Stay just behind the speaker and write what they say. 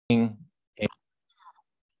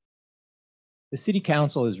The City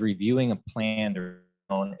Council is reviewing a plan to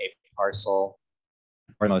own a parcel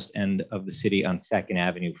northernmost end of the city on 2nd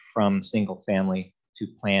Avenue from single family to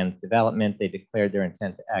planned development. They declared their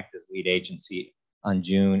intent to act as lead agency on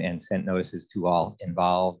June and sent notices to all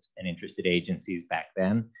involved and interested agencies back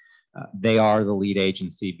then. They are the lead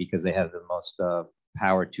agency because they have the most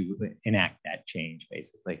power to enact that change,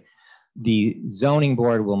 basically. The zoning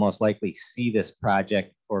board will most likely see this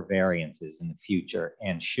project for variances in the future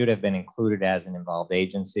and should have been included as an involved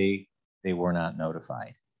agency. They were not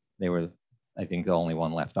notified. They were, I think, the only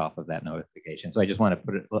one left off of that notification. So I just want to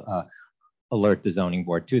put it, alert the zoning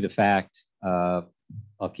board to the fact. I'll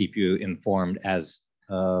keep you informed as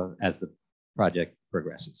the project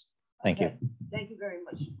progresses. Thank you. Thank you very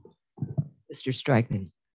much, Mr.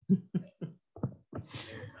 Strikeman.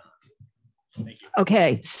 Thank you.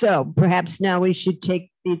 Okay, so perhaps now we should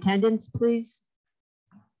take the attendance, please.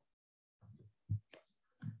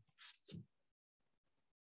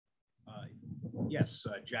 Yes,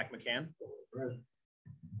 Jack McCann. Present.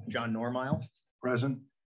 John Normile. Present.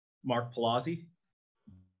 Mark Palazzi.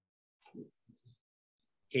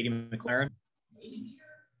 Katie McLaren.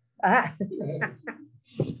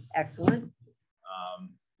 Excellent.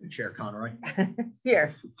 Chair Conroy.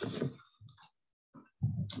 Here.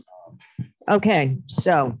 Okay,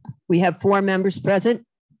 so we have 4 members present.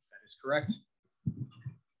 That is correct.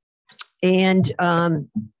 And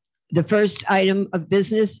the first item of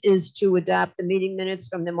business is to adopt the meeting minutes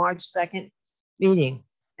from the March 2nd meeting.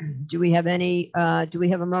 Do we have any, do we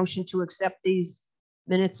have a motion to accept these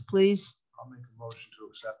minutes, please? I'll make a motion to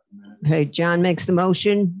accept the minutes. Okay, John makes the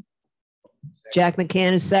motion. Jack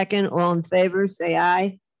McCann is second. All in favor, say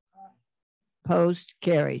aye. Opposed,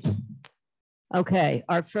 carried. Okay,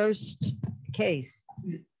 our first case,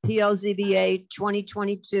 PLZBA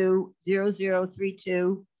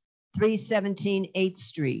 2022-0032, 317 8th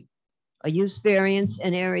Street, a use variance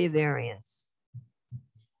and area variance.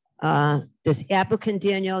 This applicant,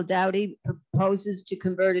 Danielle Dowdy, proposes to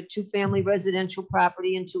convert a 2-family residential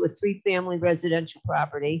property into a 3-family residential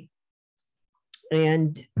property.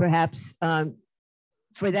 And perhaps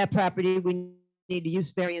for that property, we need a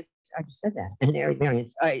use variance. I just said that, an area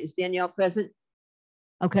variance. All right, is Danielle present?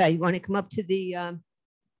 Okay, you want to come up to the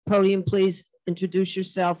podium, please? Introduce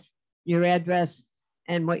yourself, your address,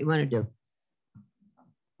 and what you want to do.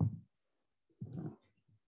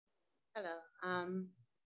 Hello, can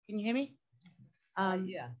you hear me?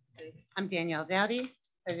 Yeah. I'm Danielle Dowdy.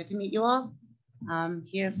 Pleasure to meet you all. I'm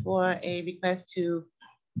here for a request to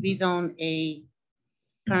rezone a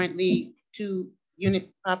currently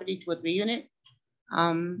 2-unit property to a 3-unit.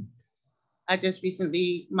 I just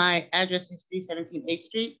recently, my address is 317 8th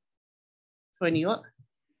Street for New York.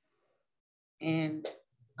 And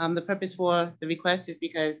the purpose for the request is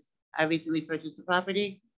because I recently purchased the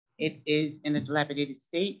property. It is in a dilapidated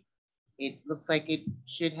state. It looks like it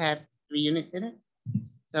should have 3 units in it.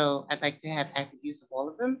 So I'd like to have active use of all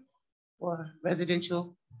of them for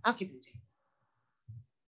residential occupancy.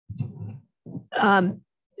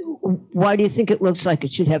 Why do you think it looks like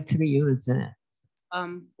it should have 3 units in it?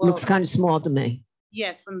 Well, Looks kind of small to me.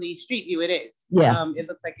 yes, from the street view, it is. Yeah. It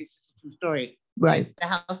looks like it's just a 2-story. Right. The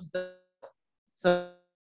house is built, so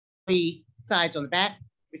 3 sides on the back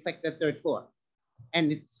reflect the 3rd floor.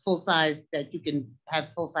 And it's full size that you can have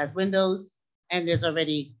full size windows. And there's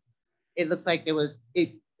already, it looks like there was,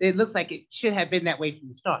 it looks like it should have been that way from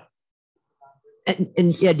the start.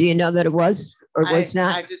 And yeah, do you know that it was or was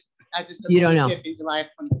not? I just You don't know. in July of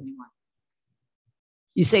 2021.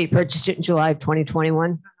 You say you purchased it in July of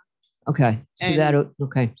 2021? Okay, so And- that,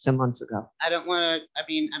 okay, some months ago. I don't want to, I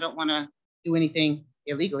don't want to do anything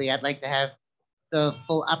illegally. I'd like to have the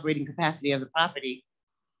full operating capacity of the property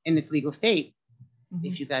in its legal state.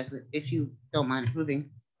 If you guys would, if you don't mind approving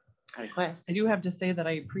a request. I do have to say that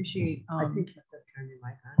I appreciate, Can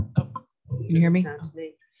you hear me?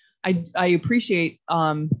 I appreciate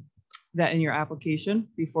that in your application,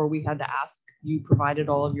 before we had to ask, you provided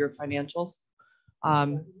all of your financials.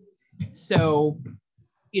 So,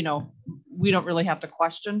 you know, we don't really have to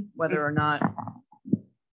question whether or not,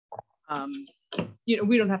 you know,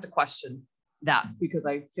 we don't have to question that because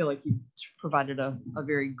I feel like you provided a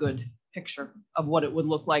very good picture of what it would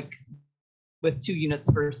look like with 2 units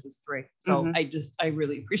versus 3. So I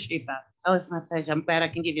really appreciate that. Oh, it's my pleasure. I'm glad I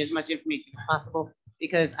can give you as much information as possible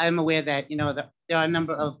because I'm aware that, you know, there are a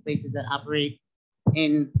number of places that operate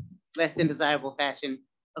in less than desirable fashion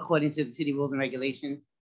according to the city rules and regulations.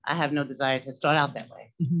 I have no desire to start out that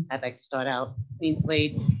way. I'd like to start out clean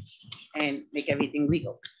slate and make everything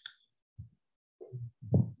legal.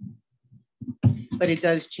 But it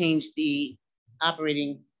does change the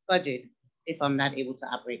operating budget if I'm not able to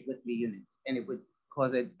operate with 3 units. And it would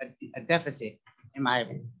cause a deficit in my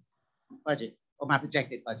budget or my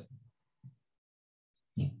projected budget.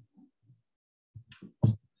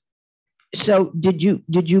 So did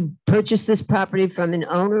you purchase this property from an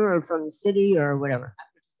owner or from the city or whatever? I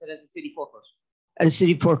purchased it as a city foreclosure. At a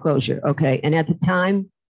city foreclosure, okay. And at the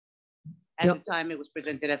time, At Yep. the time, it was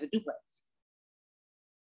presented as a duplex.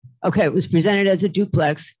 okay, it was presented as a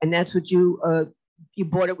duplex, and that's what you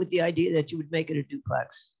bought it with the idea that you would make it a duplex.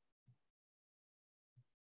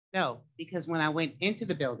 No, because when I went into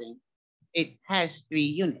the building, it has 3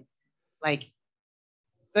 units. Like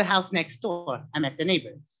the house next door, I met the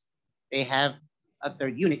neighbors. They have a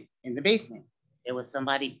 3rd unit in the basement. There was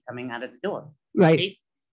somebody coming out of the door. Right,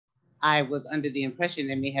 I was under the impression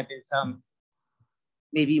there may have been some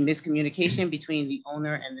maybe miscommunication between the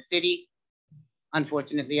owner and the city.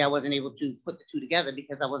 Unfortunately, I wasn't able to put the 2 together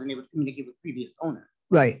because I wasn't able to communicate with previous owner.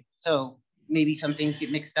 right, So maybe some things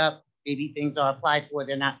get mixed up. Maybe things are applied for,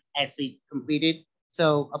 they're not actually completed.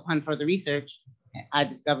 So upon further research, I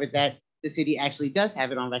discovered that the city actually does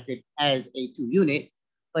have it on record as a 2 unit.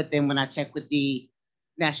 But then when I checked with the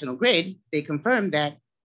National Grid, they confirmed that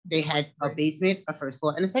they had a basement, a 1st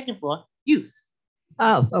floor, and a 2nd floor use.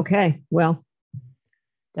 oh, okay, well,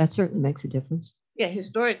 that certainly makes a difference. Yeah,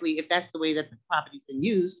 historically, if that's the way that the property's been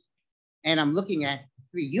used, and I'm looking at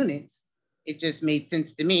 3 units, it just made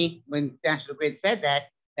sense to me when National Grid said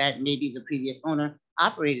that maybe the previous owner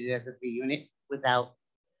operated as a 3 unit without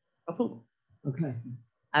approval. Okay,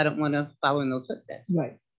 I don't want to follow in those footsteps.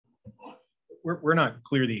 right. We're not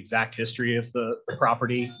clear the exact history of the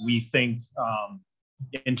property. We think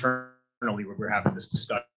internally we're having this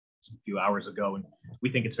discussion a few hours ago, and we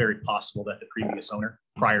think it's very possible that the previous owner,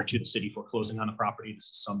 prior to the city foreclosing on the property, this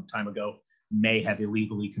is some time ago, may have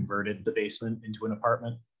illegally converted the basement into an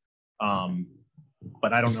apartment.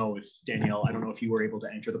 But I don't know if, Danielle, I don't know if you were able to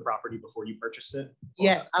enter the property before you purchased it.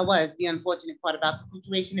 Yes, I was. The unfortunate part about the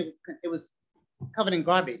situation, it was covered in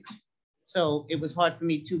garbage. So it was hard for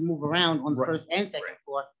me to move around on the Right. 1st and 2nd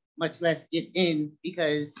floor, much less get in,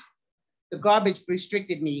 because the garbage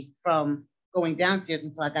restricted me from going downstairs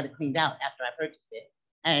until I got it cleaned out after I purchased it.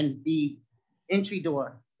 And the entry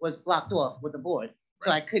door was blocked off with a board.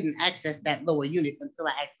 So I couldn't access that lower unit until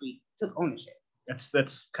I actually took ownership.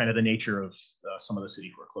 That's kind of the nature of some of the city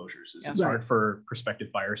foreclosures. Is it's Right. hard for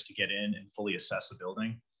prospective buyers to get in and fully assess the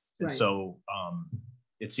building. And Right. so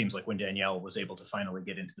it seems like when Danielle was able to finally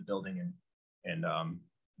get into the building and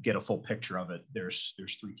get a full picture of it, there's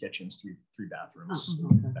 3 kitchens, three bathrooms, Oh,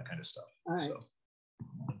 okay. that kind of stuff. All right. So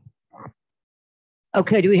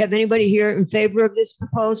Okay, do we have anybody here in favor of this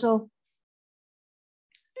proposal?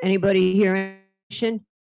 Anybody here in opposition?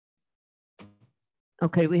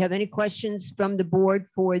 Okay, do we have any questions from the board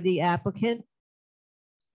for the applicant?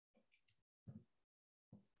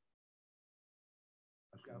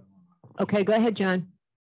 I've got one. Okay, go ahead, John.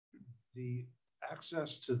 The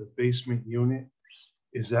access to the basement unit,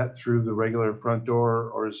 is that through the regular front door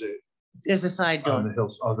or is it There's a side door. on the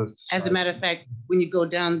hills? As a matter of fact, when you go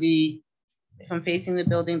down if I'm facing the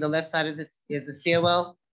building, the left side of this, there's a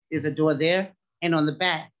stairwell, there's a door there. And on the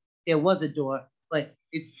back, there was a door, but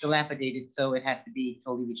it's dilapidated, so it has to be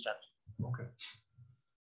totally restructured. Okay.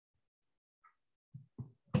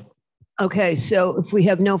 Okay, so if we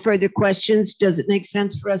have no further questions, does it make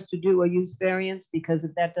sense for us to do a use variance? Because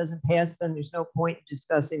if that doesn't pass, then there's no point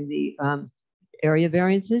discussing the area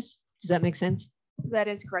variances. Does that make sense? That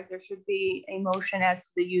is correct. There should be a motion as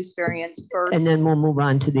to the use variance first. And then we'll move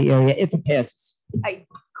on to the area if it passes.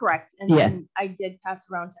 Correct. And Yeah. then I did pass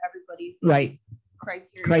around to everybody Right,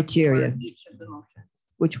 criteria. For each of the motions.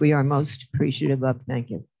 which we are most appreciative of.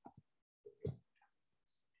 Thank you.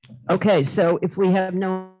 Okay, so if we have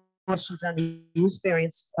no questions on the use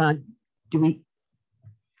variance, do we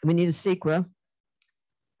need a secret?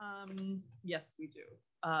 Yes, we do.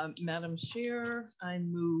 Madam Chair, I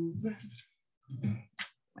move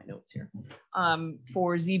my notes here.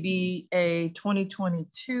 For ZBA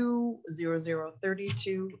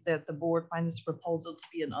 2022-0032, that the board find this proposal to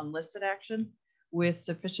be an unlisted action with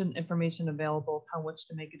sufficient information available upon which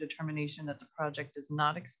to make a determination that the project is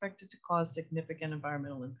not expected to cause significant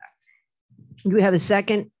environmental impact. Do we have a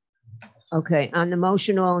second? Okay, on the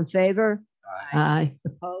motion, all in favor? Aye.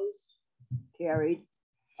 Opposed? Carried.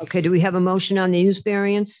 Okay, do we have a motion on the use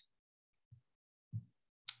variance?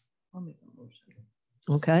 I'll make a motion.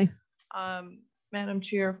 Okay, Madam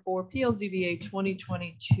Chair, for PLZBA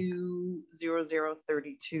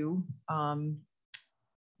 2022-0032,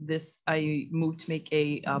 this, I move to make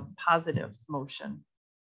a positive motion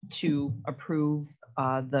to approve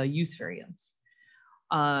the use variance.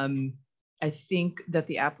 I think that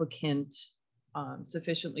the applicant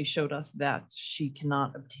sufficiently showed us that she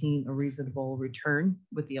cannot obtain a reasonable return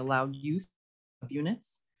with the allowed use of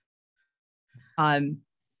units. In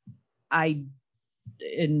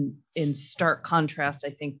stark contrast, I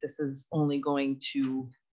think this is only going to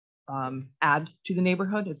add to the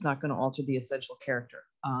neighborhood. It's not going to alter the essential character.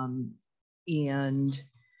 And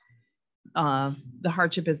the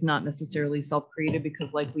hardship is not necessarily self-created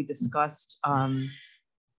because, like we discussed,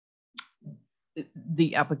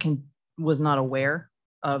 the applicant was not aware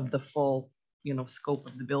of the full, scope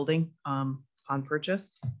of the building on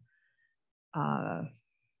purchase.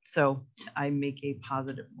 So I make a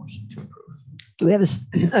positive motion to approve. Do we have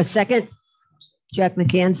a second? Jack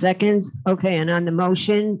McCann seconds. Okay, and on the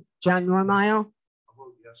motion, John Normile, I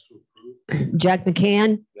vote yes to approve. Jack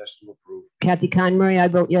McCann, Yes to approve. Kathy Conroy, I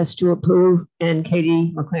vote yes to approve, and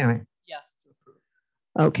Katie McLaren. Yes, to approve.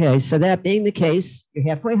 Okay, so that being the case, you're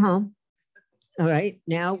halfway home. All right,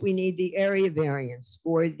 now we need the area variance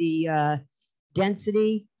for the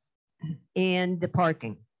density and the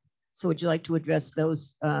parking. So would you like to address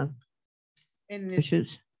those In this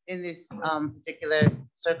issues? particular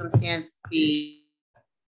circumstance, the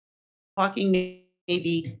parking may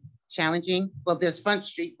be challenging. Well, there's front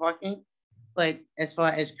street parking, but as far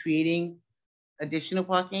as creating additional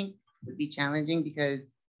parking would be challenging because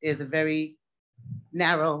there's a very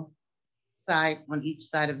narrow side on each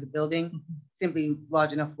side of the building, simply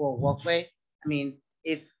large enough for a walkway. I mean,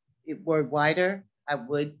 if it were wider, I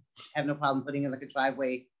would have no problem putting in like a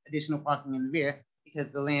driveway, additional parking in the rear because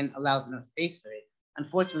the land allows enough space for it.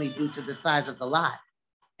 Unfortunately, due to the size of the lot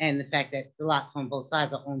and the fact that the lots on both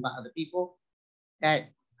sides are owned by other people, that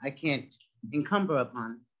I can't encumber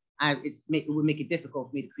upon. It would make it difficult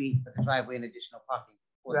for me to create a driveway and additional parking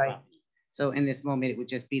for the Right. property. So in this moment, it would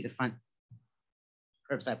just be the front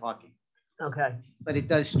curbside parking. Okay. But it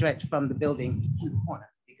does stretch from the building to the corner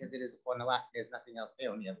because it is a corner lot. There's nothing else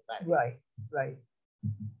there on the other side. Right, right.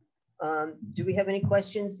 Do we have any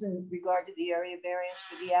questions in regard to the area variance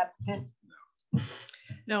for the applicant?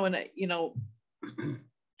 No, and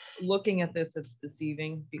looking at this, it's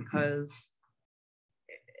deceiving because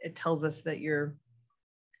it tells us that you're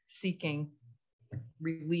seeking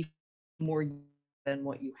relief more than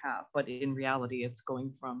what you have, but in reality, it's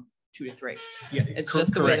going from 2 to 3. Yeah, It's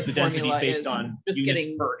just the way correct. the The density is formula based is on just units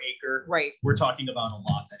getting- per acre. Right, We're talking about a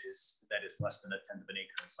lot that is less than 1/10 of an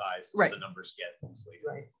acre in size. So Right. the numbers get inflated.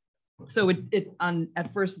 Right. so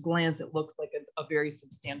at first glance, it looks like a very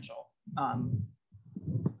substantial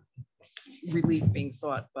relief being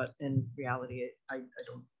sought, but in reality, I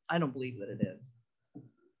don't believe that it is.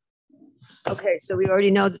 Okay, so we already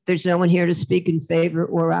know that there's no one here to speak in favor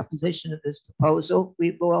or opposition of this proposal.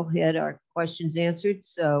 We've all had our questions answered,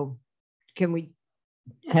 so can we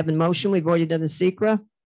have a motion? We've already done the secra.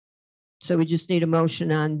 So we just need a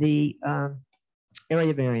motion on the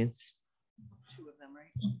area variance. 2 of them,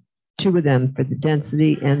 right? 2 of them for the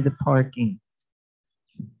density and the parking.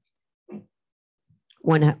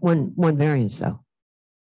 One variance though.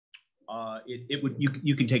 It would,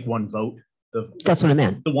 you can take one vote. That's what I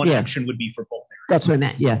meant. The one Yeah, action would be for both areas. that's what I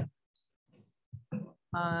meant, yeah.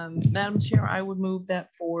 Madam Chair, I would move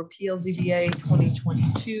that for PLZBA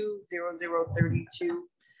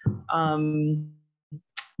 2022-0032,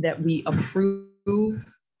 that we approve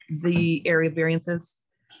the area variances.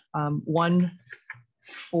 One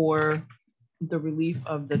for the relief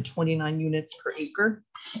of the 29 units per acre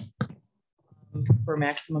for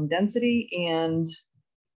maximum density, and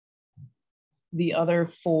the other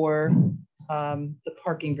for the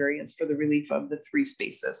parking variance for the relief of the 3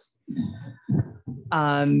 spaces.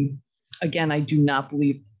 Again, I do not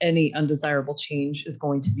believe any undesirable change is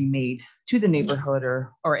going to be made to the neighborhood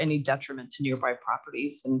or any detriment to nearby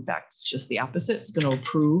properties. In fact, it's just the opposite. It's going to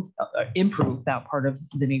improve that part of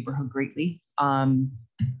the neighborhood greatly.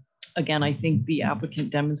 Again, I think the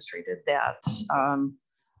applicant demonstrated that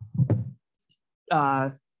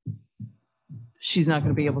she's not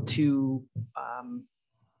going to be able to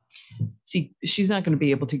she's not going to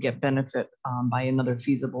be able to get benefit by another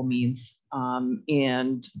feasible means.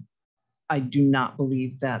 And I do not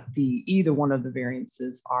believe that either one of the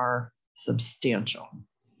variances are substantial.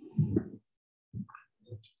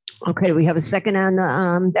 Okay, we have a second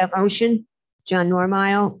on that motion, John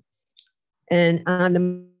Normile. And on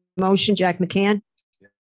the motion, Jack McCann,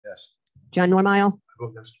 Yes. John Normile, I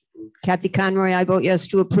vote yes to approve. Kathy Conroy, I vote yes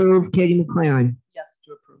to approve, Katie McLaren. Yes,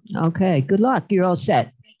 to approve. Okay, good luck. You're all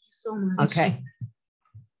set. Thank you so much. Okay.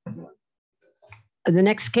 The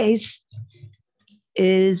next case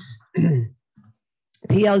is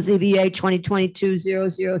PLZBA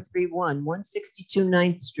 2022-0031, 162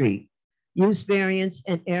 9th Street. use variance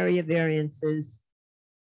and area variances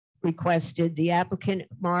requested. The applicant,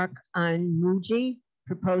 Mark Anmuji,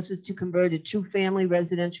 proposes to convert a two-family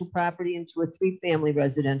residential property into a three-family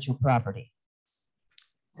residential property.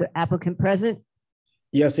 So applicant present?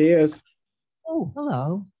 Yes, he is. Oh,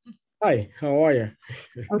 hello. Hi, how are you?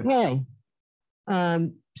 Okay.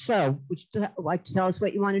 So would you like to tell us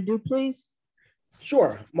what you want to do, please?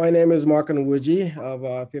 Sure. My name is Mark Nwuji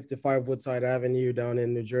of 55 Woodside Avenue down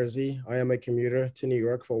in New Jersey. I am a commuter to New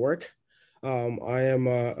York for work. I am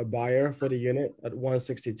a buyer for the unit at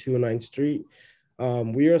 162 9th Street.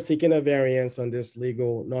 We are seeking a variance on this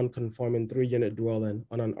legal non-conforming 3-unit dwelling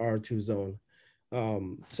on an R2 zone.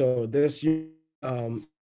 So this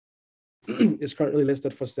is currently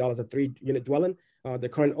listed for sale as a 3-unit dwelling. The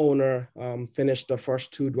current owner finished the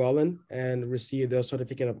first 2 dwelling and received a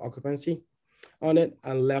certificate of occupancy on it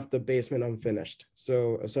and left the basement unfinished.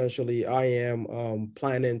 So essentially I am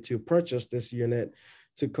planning to purchase this unit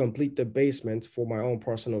to complete the basement for my own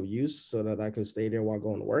personal use so that I can stay there while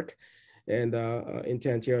going to work. And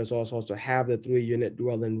intent here is also to have the 3-unit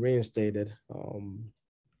dwelling reinstated.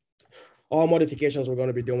 All modifications we're going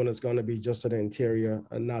to be doing is going to be just to the interior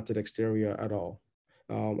and not to the exterior at all.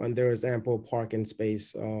 And there is ample parking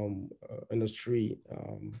space in the street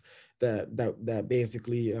that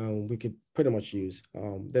basically we could pretty much use.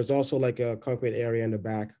 There's also like a concrete area in the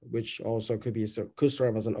back, which also could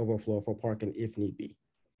serve as an overflow for parking if need be.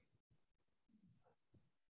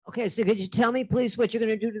 Okay, so could you tell me, please, what you're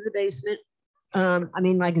going to do to the basement? I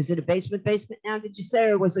mean, like, is it a basement now, did you say,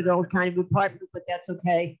 or was it old kind of apartment? But that's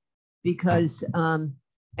okay, because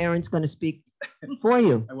Aaron's going to speak for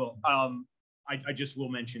you. I will. I just will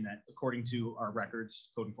mention that according to our records,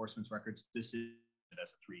 code enforcement's records, this is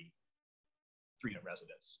as a three-unit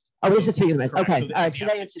residence. Oh, it's a 3-unit. Correct. Okay, So all right, so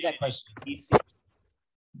that answers that question. He's seeking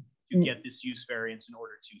to get this use variance in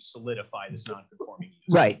order to solidify this non-conforming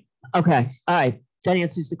use. Right, okay, all right, that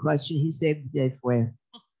answers the question. He saved the day for you.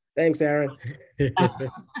 Thanks, Aaron.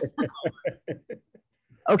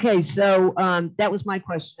 Okay, so that was my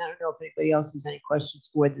question. I don't know if anybody else has any questions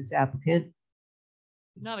for this applicant.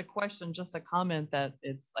 Not a question, just a comment that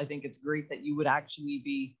I think it's great that you would actually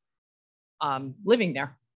be living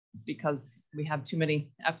there because we have too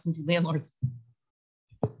many absentee landlords.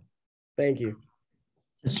 Thank you.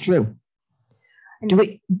 It's true.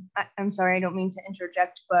 And I'm sorry, I don't mean to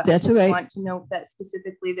interject, but That's I just all right. want to note that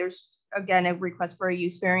specifically there's, again, a request for a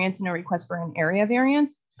use variance and a request for an area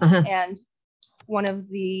variance. Uh-huh. And one of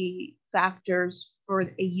the factors for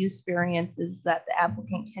a use variance is that the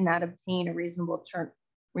applicant cannot obtain a reasonable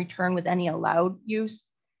return with any allowed use.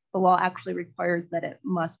 The law actually requires that it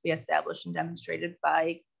must be established and demonstrated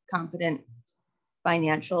by competent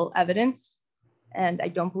financial evidence. And I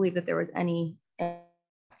don't believe that there was any.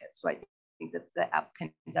 So I think that the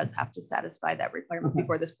applicant does have to satisfy that requirement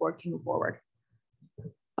before this board can move forward.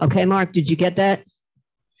 Okay, Mark, did you get that?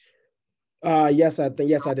 Yes, I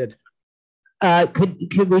did.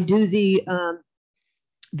 Could we do the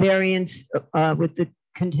variance with the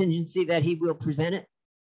contingency that he will present it?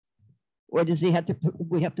 Or does he have to,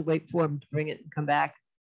 we have to wait for him to bring it and come back?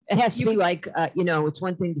 It has to be like, it's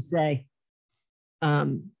one thing to say, I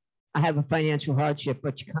have a financial hardship,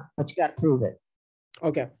 but you got to prove it.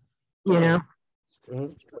 Okay. Mm-hmm.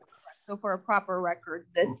 So for a proper record,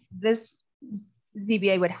 this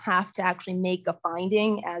ZBA would have to actually make a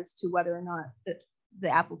finding as to whether or not the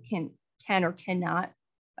applicant can or cannot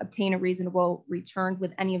obtain a reasonable return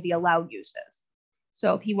with any of the allowed uses.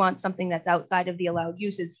 So if he wants something that's outside of the allowed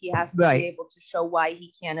uses, he has to be able to show why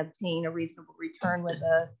he can obtain a reasonable return with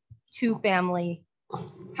a 2-family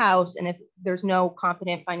house. And if there's no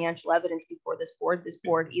competent financial evidence before this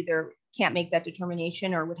board either can't make that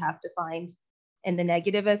determination or would have to find in the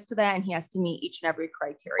negative as to that, and he has to meet each and every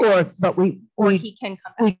criteria. Or he can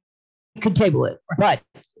come back. We could table it. But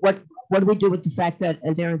what do we do with the fact that,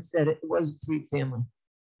 as Aaron said, it was a 3-family?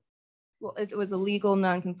 Well, it was a legal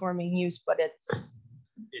non-conforming use, but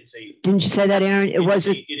Didn't you say that, Aaron? It is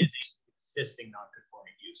a existing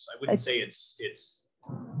non-conforming use. I wouldn't say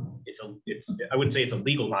I wouldn't say it's a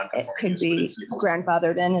legal non-conforming it could use, be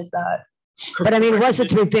grandfathered in. Is that? But I mean, it was a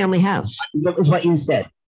 3-family house, is what you said. If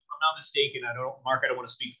I'm not mistaken, Mark, I don't want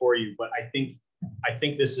to speak for you, but I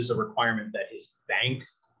think this is a requirement that his bank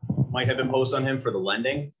might have imposed on him for the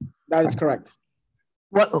lending. That is correct.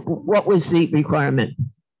 What was the requirement?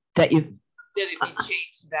 That it be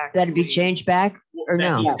changed back? That'd be changed back or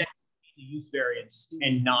no? The use variance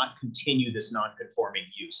and not continue this non-conforming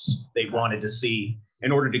use. They wanted to see,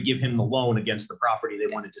 in order to give him the loan against the property, they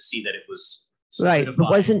wanted to see that it was right. But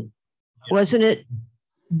wasn't it?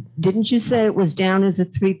 Didn't you say it was down as a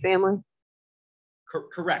 3-family?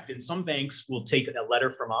 Correct. And some banks will take a letter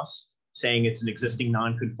from us saying it's an existing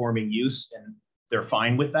non-conforming use and they're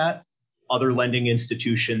fine with that. Other lending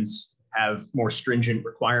institutions have more stringent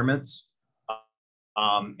requirements,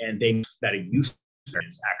 and they that a use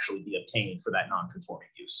variance actually be obtained for that non-conforming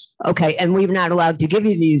use. Okay, and we're not allowed to give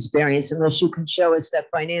you the use variance unless you can show us that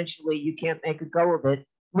financially you can't make a go of it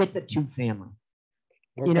with a two-family.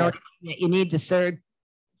 You know, you need the third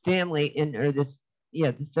family in, or this,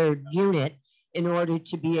 yeah, the third unit in order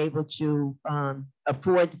to be able to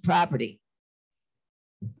afford the property.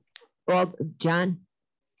 Well, John?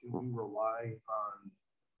 Can we rely on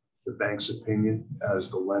the bank's opinion as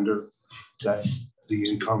the lender that the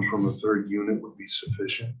income from a third unit would be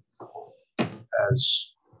sufficient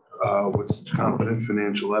as with competent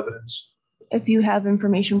financial evidence? If you have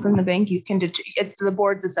information from the bank, you can, it's the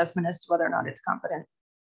board's assessment as to whether or not it's competent.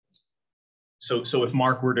 So if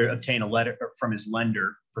Mark were to obtain a letter from his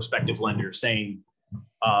lender, prospective lender, saying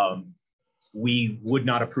we would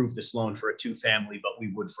not approve this loan for a two-family, but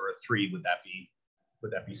we would for a three, would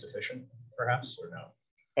that be sufficient, perhaps, or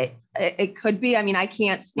no? It could be. I mean, I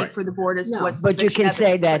can't speak Right. for the board as to what's. But you can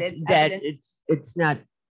say that evidence. it's not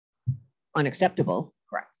unacceptable.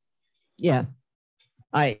 Correct. Yeah.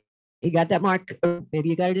 All right. You got that, Mark? Maybe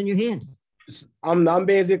you got it in your hand. I'm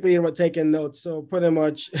basically taking notes. So pretty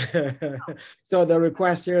much, so the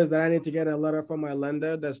request here is that I need to get a letter from my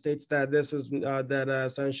lender that states that this is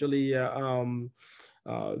essentially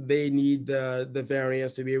they need the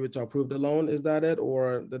variance to be able to approve the loan. Is that it,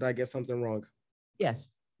 or did I get something wrong? Yes.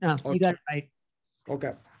 No, Okay. you got it right.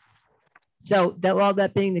 Okay. So that all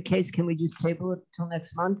that being the case, can we just table it till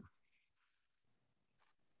next month?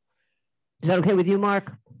 Is that okay with you,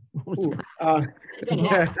 Mark? Ooh,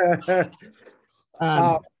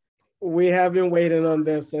 Um, we have been waiting on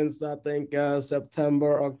this since I think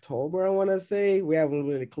September, October, I want to say. We haven't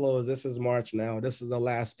really closed. This is March now. This is the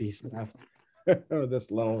last piece left of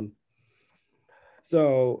this loan.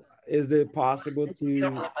 So is it possible to,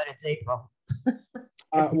 but it's April.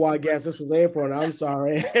 well, I guess this is April, and I'm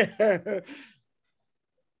sorry.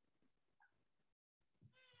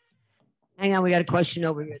 Hang on, we got a question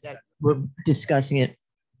over here that we're discussing it.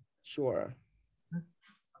 Sure.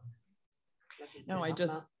 No, no.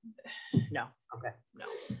 Okay. No.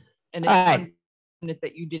 And All it's right. unfortunate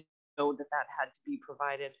that you didn't know that that had to be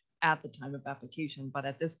provided at the time of application, but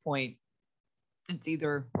at this point, it's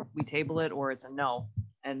either we table it or it's a no.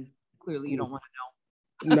 And clearly you don't want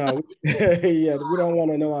to know. No, yeah, we don't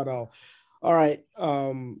want to know at all. All right.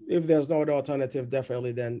 If there's no other alternative,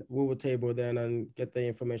 definitely then we will table then and get the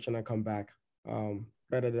information and come back.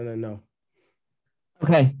 Better than a no.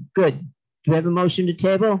 Okay, good. Do we have a motion to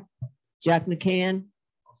table? Jack McCann,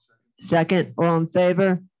 second, all in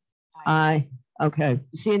favor? Aye. Okay,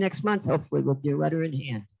 see you next month, hopefully with your letter in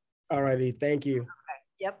hand. All righty, thank you.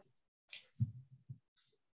 Yep.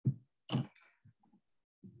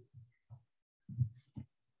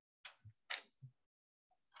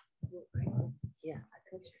 Yeah, I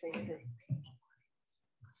thought the same thing.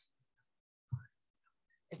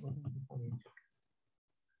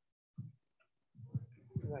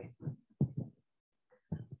 Right.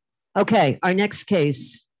 Okay, our next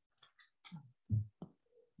case.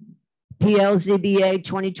 PLZBA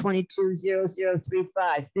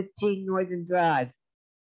 2022-0035, 15 Northern Drive.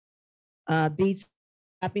 Beats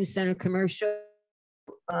Shopping Center Commercial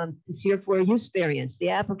is here for a use variance. The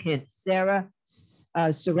applicant, Sarah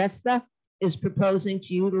Seresta, is proposing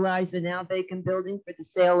to utilize the now vacant building for the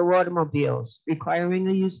sale of automobiles, requiring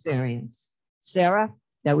a use variance. Sarah,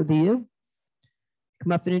 that would be you.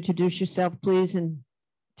 Come up and introduce yourself, please, and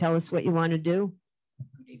tell us what you want to do.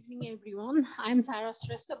 Good evening, everyone. I'm Sarah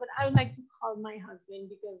Stresta, but I would like to call my husband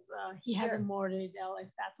because he Sure. hasn't more it out, if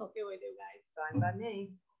that's okay with you guys. Fine by me.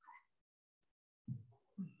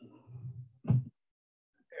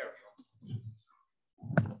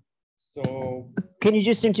 So, Can you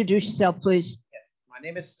just introduce yourself, please? yes, my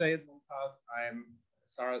name is Syed Mumtaz. I'm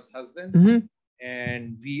Sarah's husband, Mhm.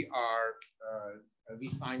 and we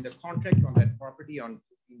signed a contract on that property on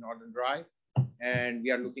 15 Northern Drive, and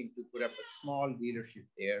we are looking to put up a small dealership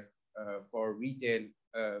there for retail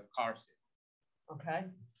car sales. Okay.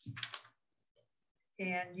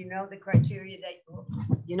 And you know the criteria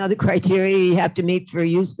you have to meet for a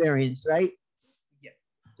use variance, right? Yes.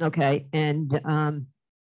 Okay, and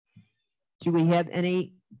do we have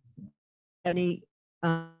any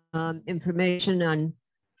information on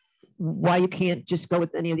why you can't just go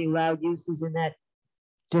with any of the allowed uses in that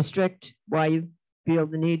district? Why you feel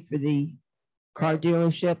the need for the car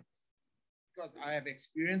dealership? Because I have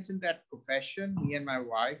experience in that profession, me and my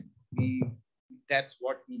wife, that's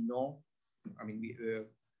what we know. I mean,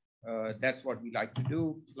 That's what we like to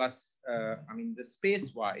do. Plus, I mean, the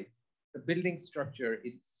space-wise, the building structure,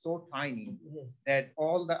 it's so tiny that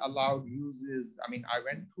all the allowed uses, I mean, I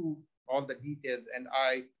went through all the details and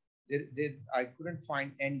I couldn't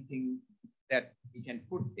find anything that we can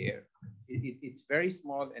put there. It's very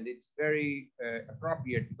small and it's very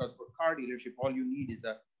appropriate because for car dealership, all you need is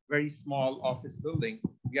a very small office building.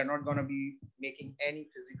 We are not going to be making any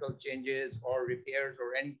physical changes or repairs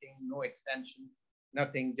or anything, no extensions,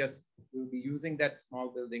 nothing. Just we'll be using that small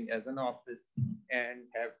building as an office and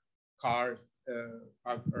have cars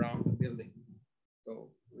around the building. So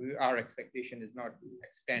our expectation is not to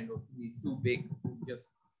expand or to be too big, just,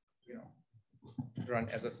 you know, run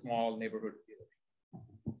as a small neighborhood dealer.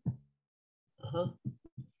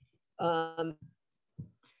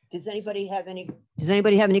 Does anybody have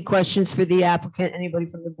any questions for the applicant? Anybody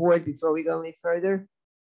from the board before we go any further?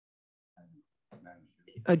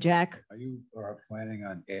 Jack? Are you planning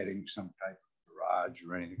on adding some type of garage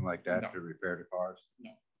or anything like that to repair the cars?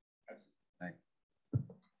 No. Thanks.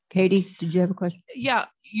 Katie, did you have a question? Yeah,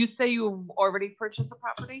 you say you've already purchased the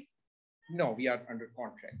property? No, we are under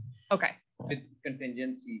contract. Okay. With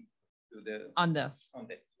contingency to the on this. On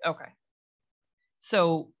this. Okay.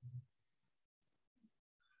 So.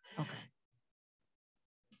 Okay.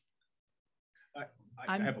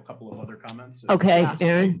 I have a couple of other comments. Okay,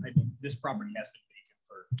 Aaron. This property has been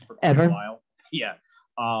vacant for Ever? a while. Yeah.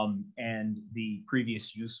 And the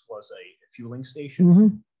previous use was a fueling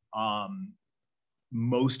station. Mm-hmm.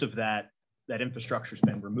 Most of that infrastructure has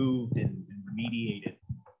been removed and remediated,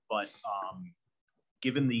 but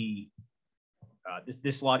given the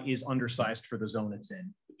this lot is undersized for the zone it's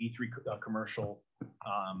in, the B3 commercial.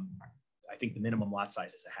 I think the minimum lot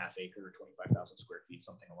size is a half acre or 25,000 square feet,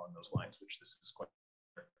 something along those lines, which this is quite.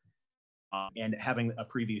 And having a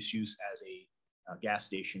previous use as a gas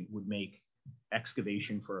station would make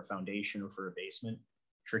excavation for a foundation or for a basement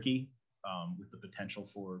tricky, with the potential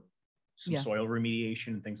for some soil remediation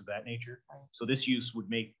and things of that nature. Right. So this use would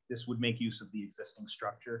make use of the existing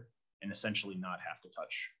structure and essentially not have to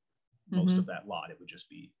touch most of that lot. It would just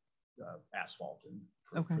be asphalt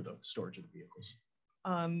and for the storage of the vehicles.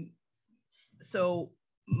 So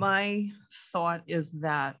my thought is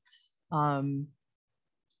that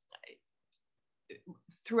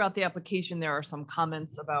throughout the application, there are some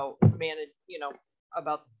comments about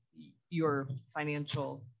about your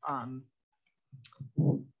financial,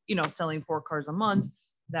 selling 4 cars a month,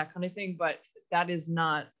 that kind of thing. But that is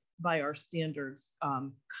not by our standards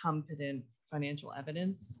competent financial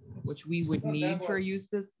evidence, which we would need for use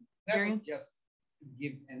this variance. Just to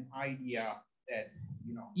give an idea that,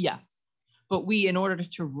 Yes, but we, in order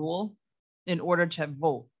to rule, in order to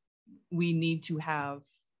vote, we need to have,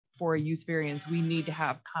 for a use variance, we need to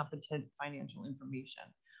have competent financial information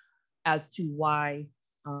as to why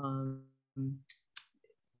you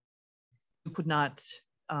could not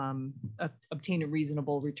obtain a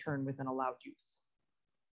reasonable return with an allowed use.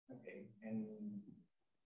 Okay, and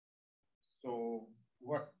so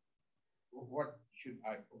what should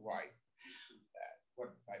I provide to that?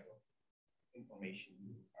 What type of information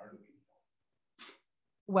you are looking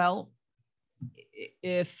for? Well,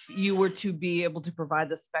 if you were to be able to provide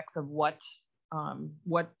the specs of what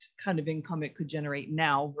kind of income it could generate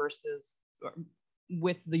now versus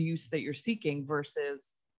with the use that you're seeking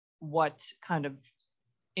versus what kind of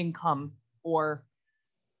income or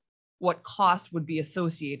what cost would be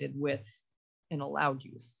associated with an allowed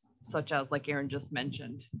use, such as, like Aaron just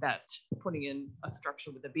mentioned, that putting in a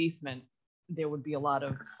structure with a basement, there would be a lot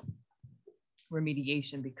of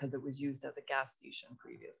remediation because it was used as a gas station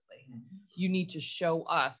previously. Mm-hmm. You need to show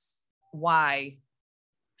us why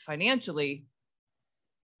financially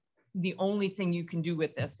the only thing you can do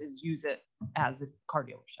with this is use it as a car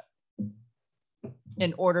dealership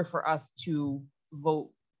in order for us to vote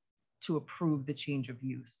to approve the change of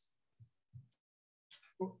use.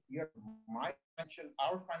 My mention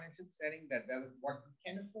our financial setting, that what we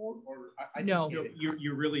can afford, or I no,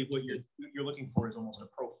 you're really what you're looking for is almost a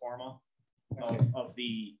pro forma of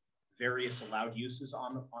the various allowed uses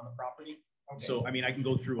on the property. Okay. So I mean, I can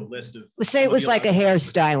go through a list of. Let's say it was like a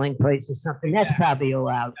hairstyling place or something. That's probably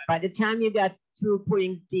allowed. By the time you got through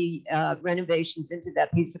putting the renovations into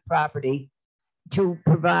that piece of property to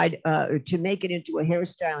provide or to make it into a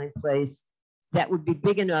hairstyling place that would be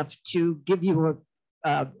big enough to give you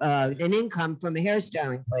an income from a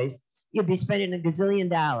hairstyling place, you'd be spending $1 gazillion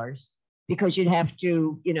because you'd have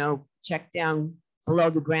to, check down below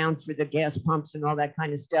the ground for the gas pumps and all that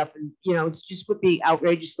kind of stuff. And, it's just would be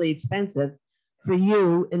outrageously expensive for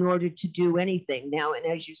you in order to do anything. Now, and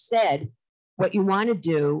as you said, what you want to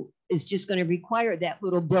do is just going to require that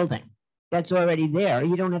little building. that's already there.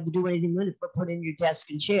 You don't have to do anything with it but put in your desk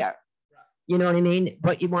and chair. You know what I mean?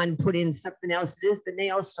 But you want to put in something else that is the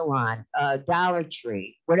nail salon, Dollar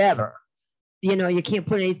Tree, whatever. You know, you can't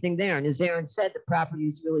put anything there. And as Aaron said, the property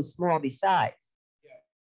is really small besides. Yeah.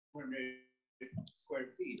 400 square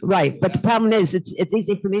feet. Right, but the problem is, it's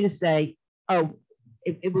easy for me to say, oh,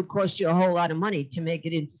 it would cost you a whole lot of money to make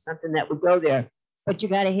it into something that would go there. But you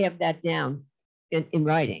got to have that down in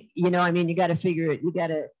writing. You know, I mean, you got to figure it. You got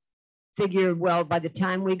to figure, well, by the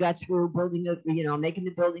time we got through building, you know, making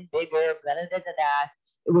the building bigger, it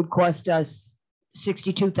would cost us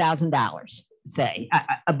 $62,000, say,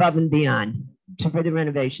 above and beyond for the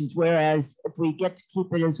renovations. Whereas if we get to keep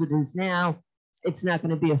it as it is now, it's not going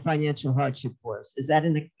to be a financial hardship for us. Is that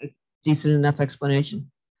a decent enough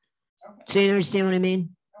explanation? Okay. So you understand what I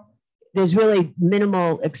mean? Okay. There's really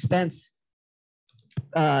minimal expense,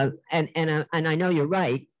 and I know you're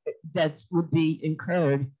right. That would be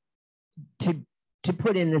incurred to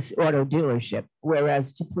put in this auto dealership,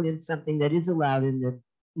 whereas to put in something that is allowed in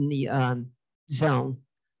the zone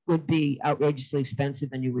would be outrageously expensive,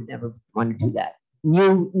 and you would never want to do that.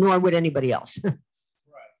 You nor would anybody else. Right.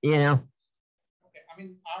 You know. I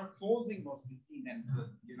mean, our closing was 15, and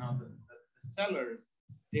you know, the sellers,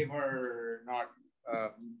 they were not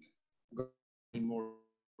any more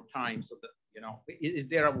time. So that, you know, is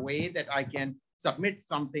there a way that I can submit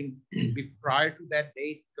something prior to that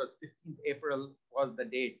date? Because 15th April was the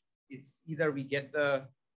date. It's either we get the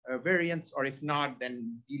variance, or if not,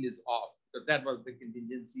 then deal is off. Because that was the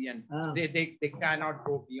contingency, and they cannot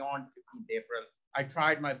go beyond 15th April. I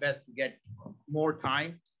tried my best to get more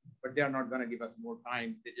time, but they're not going to give us more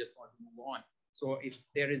time. They just want to move on. So if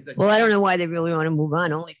there is a— Well, I don't know why they really want to move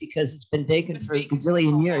on, only because it's been vacant for a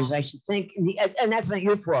gazillion years, I should think. And that's not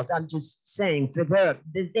your fault. I'm just saying,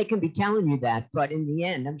 they can be telling you that, but in the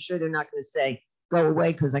end, I'm sure they're not going to say, go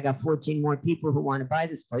away because I got 14 more people who want to buy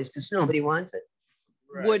this place, because nobody wants it.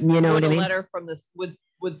 Right. Would a letter from this,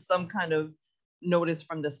 would some kind of notice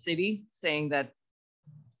from the city saying that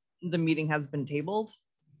the meeting has been tabled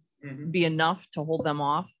be enough to hold them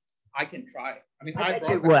off? I can try. I mean, I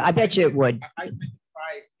bet you it would. I can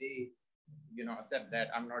try if they, you know, said that.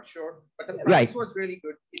 I'm not sure, but the price was really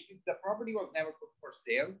good. The property was never put for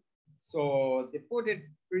sale, so they put it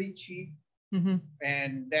pretty cheap,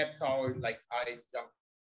 and that's how like I jumped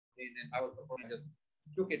in, and I was just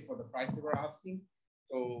took it for the price they were asking.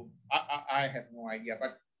 So I have no idea,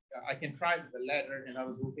 but I can try with the letter, and I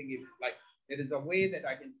was hoping if like there is a way that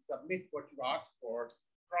I can submit what you asked for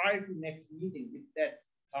prior to next meeting. If that's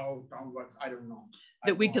how town works, I don't know.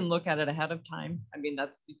 That we can look at it ahead of time. I mean,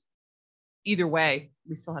 that's either way,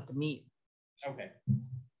 we still have to meet. Okay.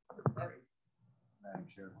 Sorry. Madam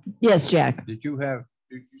Chair. Yes, Jack. Did you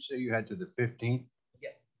say you had to the 15th?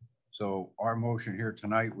 Yes. So our motion here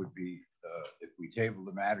tonight would be, if we table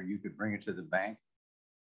the matter, you could bring it to the bank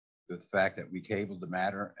with the fact that we tabled the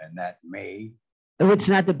matter, and that may. Oh, it's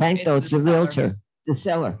not the bank though, it's the realtor, the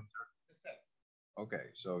seller.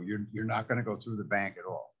 Okay, so you're not going to go through the bank at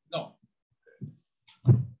all? No.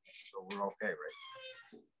 So we're okay,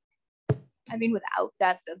 right? I mean, without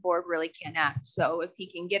that, the board really can't act. So if he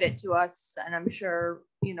can get it to us, and I'm sure,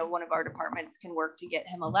 you know, one of our departments can work to get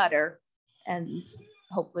him a letter, and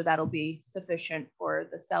hopefully that'll be sufficient for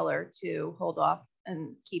the seller to hold off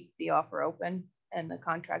and keep the offer open and the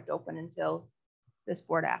contract open until this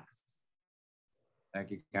board acts.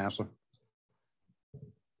 Thank you, Counselor.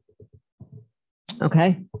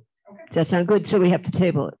 Okay. Does that sound good? So we have to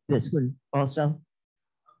table this one also?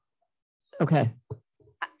 Okay.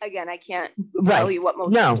 Again, I can't tell you what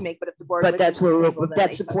motion to make, but if the board— But that's where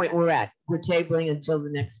that's the point we're at. We're tabling until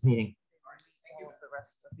the next meeting. The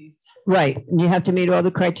rest of these. Right. And you have to meet all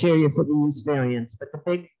the criteria for the use variance, but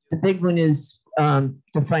the big one is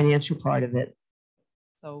the financial part of it.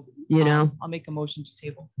 So, you know, I'll make a motion to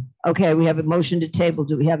table. Okay, we have a motion to table.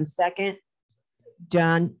 Do we have a second?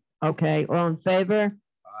 John? Okay, all in favor?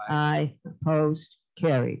 Aye. Opposed?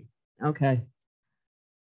 Carried. Okay.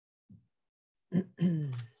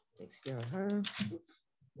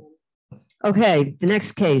 Okay, the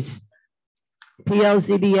next case.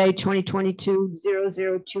 PLZBA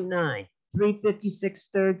 2022-0029, 356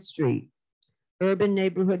 3rd Street. Urban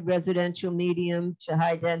neighborhood residential medium to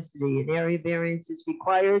high density. An area variance is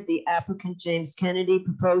required. The applicant, James Kennedy,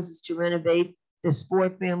 proposes to renovate this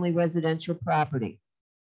 4-family residential property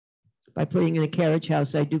by putting in a carriage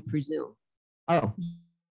house, I do presume. Oh,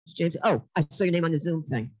 James. Oh, I saw your name on the Zoom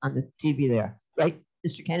thing on the TV there, right,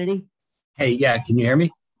 Mr. Kennedy? Hey, yeah, can you hear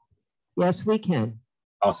me? Yes, we can.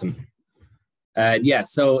 Awesome. Yeah,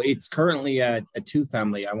 so it's currently a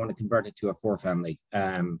 2-family. I want to convert it to a 4-family.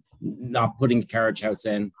 Not putting a carriage house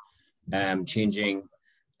in. changing,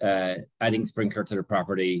 adding sprinkler to the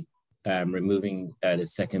property, removing the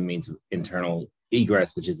second means of internal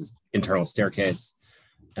egress, which is this internal staircase,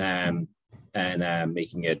 and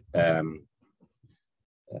making it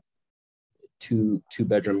two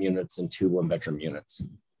bedroom units and two 1-bedroom units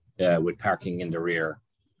with parking in the rear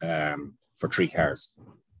for 3 cars.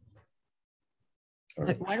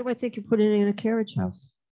 Why do I think you're putting it in a carriage house?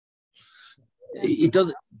 It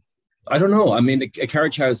doesn't. I don't know. I mean, a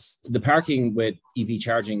carriage house, the parking with EV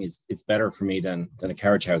charging is better for me than a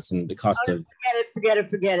carriage house, and the cost of. Forget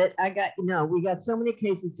it. I got, we got so many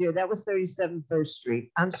cases here. That was 37 First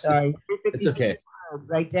Street. I'm sorry. It's okay.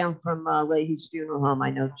 Right down from Leahy's funeral home. I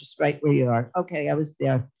know just right where you are. Okay, I was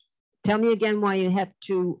there. Tell me again why you have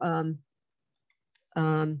to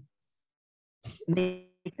make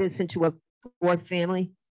this into a 4th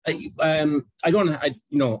family.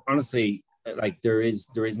 Honestly, like there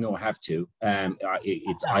is no have to.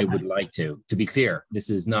 I would like to be clear, this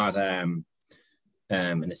is not a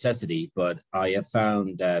necessity, but I have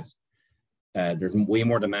found that there's way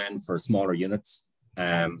more demand for smaller units,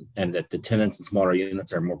 and that the tenants in smaller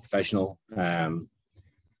units are more professional,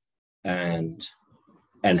 and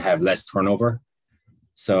have less turnover.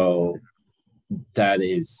 So that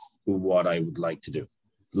is what I would like to do.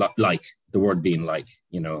 Like the word being like,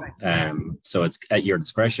 so it's at your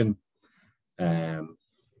discretion as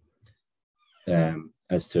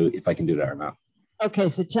to if I can do that or not. Okay,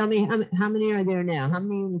 so tell me how many are there now? How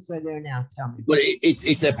many units are there now? Tell me. Well,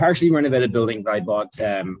 it's a partially renovated building that I bought,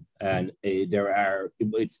 and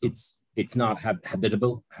it's not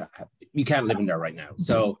habitable. You can't live in there right now.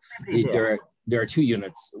 So there are 2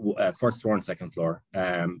 units, 1st floor and 2nd floor.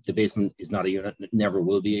 The basement is not a unit; it never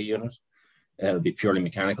will be a unit. It'll be purely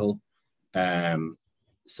mechanical.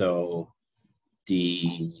 So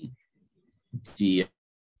the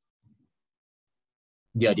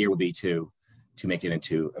idea would be to make it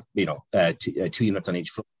into 2 units on each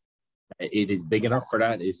floor. It is big enough for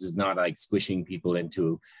that. This is not like squishing people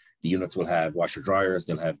into. The units will have washer dryers.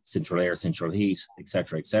 They'll have central air, central heat,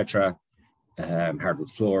 etc. Hardwood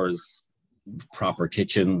floors, proper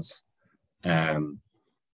kitchens. So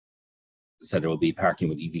there will be parking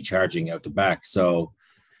with EV charging out the back. So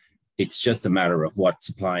it's just a matter of what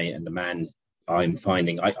supply and demand I'm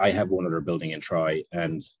finding. I have one other building in Troy,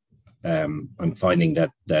 and I'm finding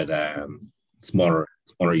that smaller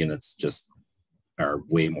units just are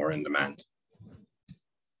way more in demand.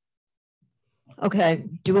 Okay.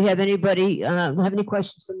 Do we have anybody have any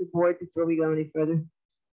questions from the board before we go any further?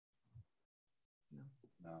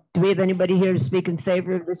 No. Do we have anybody here to speak in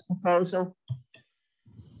favor of this proposal?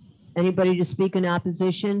 Anybody to speak in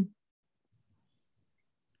opposition?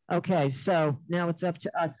 Okay, so now it's up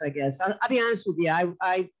to us, I guess. I'll be honest with you.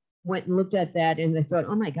 I went and looked at that and I thought,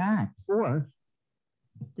 oh my God, 4.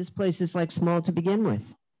 This place is like small to begin with.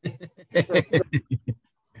 Yeah,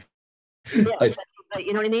 but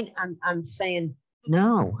you know what I mean? I'm saying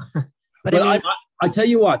no. But well, I tell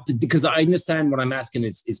you what, because I understand what I'm asking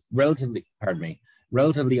is relatively,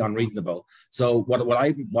 relatively unreasonable. So what I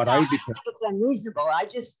would be. I think it's unreasonable. I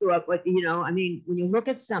just thought, when you look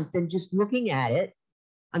at something, just looking at it,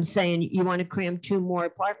 I'm saying you want to cram 2 more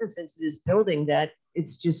apartments into this building that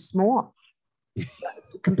it's just small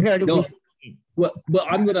comparatively. No. Well,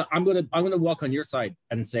 I'm gonna walk on your side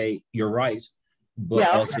and say you're right, but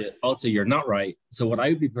also you're not right. So what I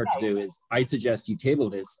would be prepared to do is I suggest you table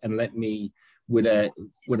this and let me with a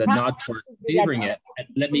nod towards favoring it. And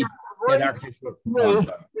let me get architectural plans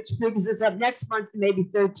done. Which brings us up next month to maybe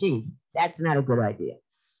 13. That's not a good idea.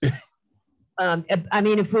 I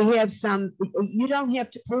mean, if we have you don't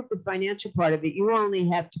have to prove the financial part of it. You only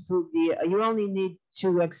have to prove you only need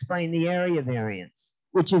to explain the area variance,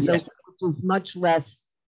 which is, which is much less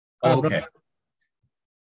of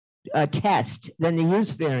a test than the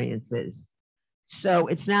use variance is. So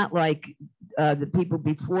it's not like the people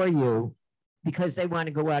before you, because they want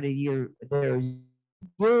to go out of their you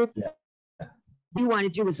want to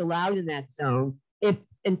do is allowed in that zone if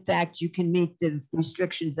in fact you can meet the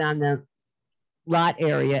restrictions on the lot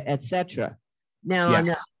area, etc. Now on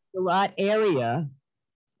the lot area,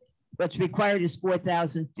 what's required is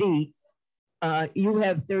 4,000 feet. You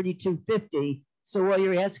have 3,250. So all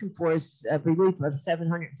you're asking for is a relief of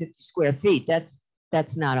 750 square feet. That's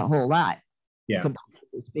not a whole lot. Yeah.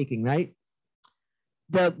 Comparatively speaking, right?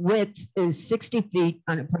 The width is 60 feet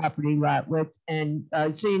on a property lot width, and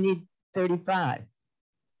so you need 35.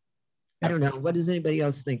 I don't know. What does anybody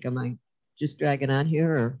else think? Am I just dragging on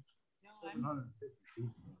here, or?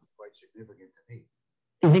 Quite significant to me.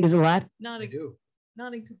 You think it's a lot? Not in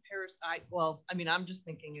comparison. I'm just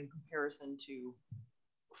thinking in comparison to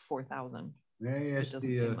 4,000. May I ask doesn't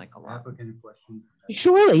seem the like a lot. applicant a question?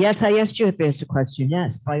 Surely, yes, I asked you if there's a question.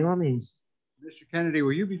 Yes, by all means. Mr. Kennedy,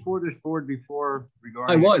 were you before this board before I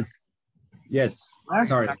regarding? was. Yes.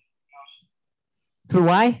 Sorry. For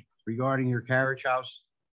why? Regarding your carriage house?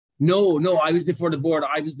 No, I was before the board.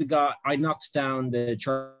 I was the guy. I knocked down the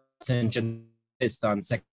church St. John on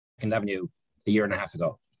 2nd Avenue a year and a half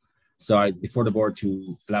ago. So I was before the board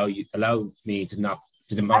to allow me to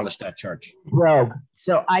demolish that church. Rogue.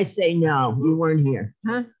 So I say no. You weren't here,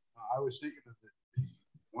 huh? I was thinking of the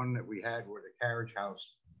one that we had where the carriage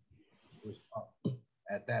house was up.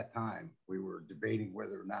 At that time, we were debating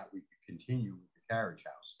whether or not we could continue with the carriage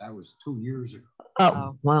house. That was 2 years ago.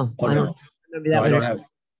 Oh, wow. Oh, I no. don't remember that. No, I don't have.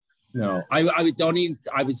 No, I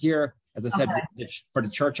was here, as I said, for the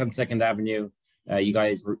church on 2nd Avenue. You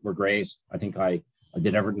guys were great. I think I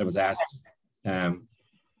did everything that was asked. Or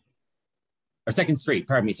 2nd Street,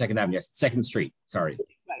 pardon me, 2nd Avenue, 2nd Street, sorry.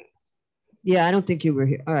 Right. Yeah, I don't think you were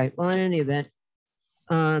here. All right. Well, in any event,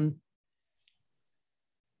 I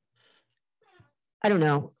don't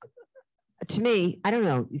know. To me, I don't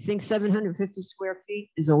know. You think 750 square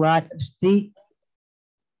feet is a lot of feet?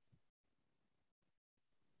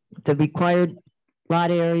 The required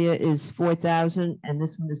lot area is 4,000 and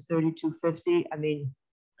this one is 3,250. I mean,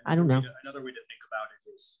 I don't know. Another way to think about it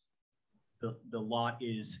is the lot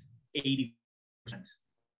is 80%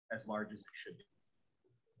 as large as it should be.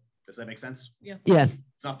 Does that make sense? Yeah. Yeah.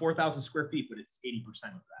 It's not 4,000 square feet, but it's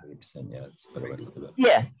 80% of that. 80%, yeah, that's a better way to look at it.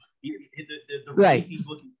 Yeah. The Right. rate he's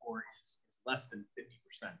looking for is less than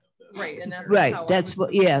 50% of the. Right, and that's Right. how I That's was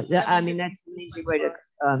what, looking yeah. at I mean, that's an easy way to,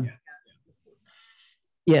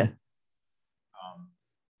 yeah.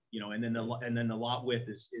 You know, and then the lot width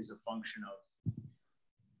is a function of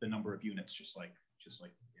the number of units, just like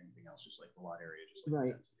anything else, just like the lot area, just like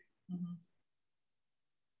Right.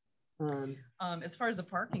 the density. As far as the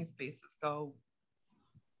parking spaces go,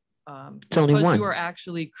 It's only because one. you are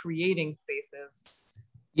actually creating spaces.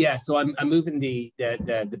 Yeah, so I'm moving the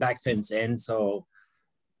back fence in. So,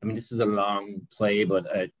 I mean, this is a long play,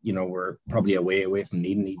 but you know, we're probably away from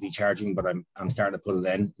needing EV charging. But I'm starting to put it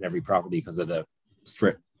in every property because of the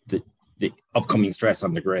upcoming stress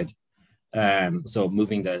on the grid. So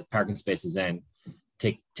moving the parking spaces in,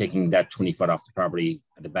 taking that 20 foot off the property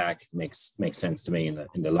at the back makes sense to me in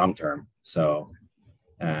the long term. So,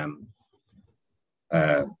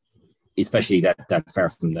 especially that far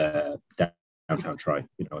from the downtown Troy,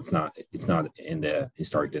 you know, it's not in the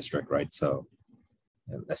historic district, right? So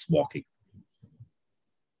less walking.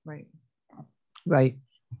 Right. Right.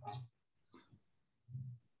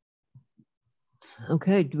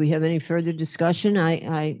 Okay, do we have any further discussion?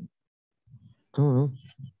 I don't know.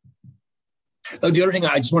 Oh, the other thing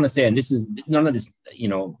I just want to say, and this is none of this, you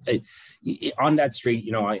know, on that street,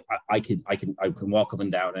 you know, I can walk up and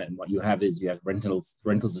down it, and what you have is you have rentals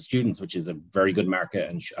of students, which is a very good market,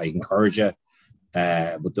 and I encourage it.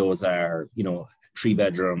 But those are, you know, 3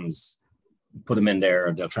 bedrooms. Put them in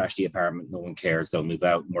there, they'll trash the apartment. No one cares. They'll move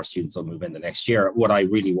out. More students will move in the next year. What I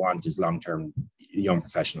really want is long-term young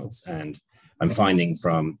professionals, and I'm finding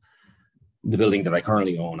from the building that I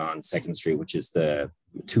currently own on 2nd Street, which is the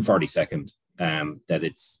 242nd. That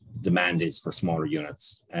its demand is for smaller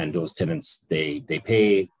units, and those tenants they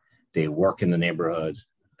pay, they work in the neighborhood,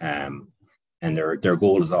 and their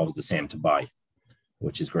goal is always the same, to buy,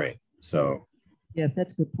 which is great. So yeah,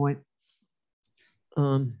 that's a good point.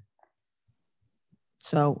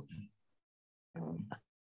 So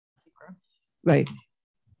right,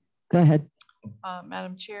 go ahead.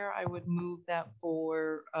 Madam Chair, I would move that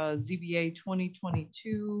for ZBA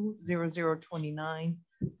 2022-0029,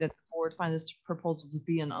 that the board find this proposal to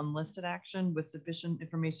be an unlisted action with sufficient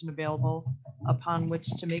information available upon which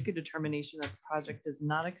to make a determination that the project is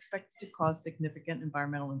not expected to cause significant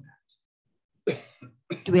environmental impact.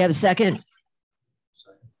 Do we have a second?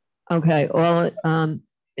 Okay, all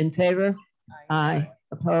in favor? Aye.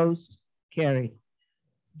 Opposed? Carried.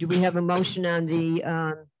 Do we have a motion on the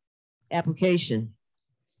application?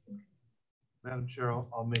 Madam Chair,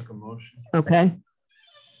 I'll make a motion. Okay.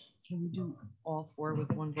 Can we do all 4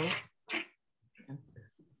 with one vote?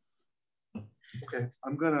 Okay,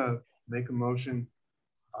 I'm gonna make a motion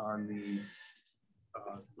on the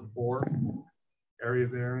 4 area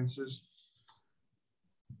variances.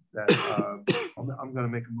 That I'm gonna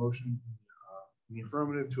make a motion in the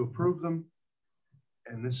affirmative to approve them.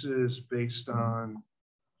 And this is based on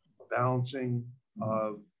a balancing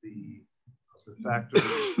of the factors,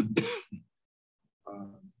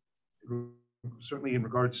 certainly in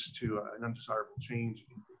regards to an undesirable change.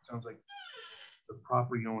 It sounds like the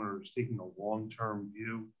property owner is taking a long-term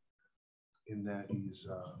view in that he's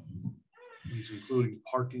He's including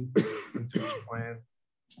parking into his plan,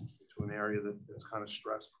 into an area that's kind of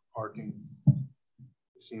stressed for parking.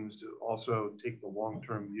 He seems to also take the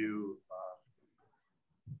long-term view,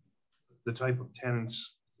 the type of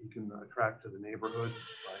tenants he can attract to the neighborhood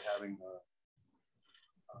by having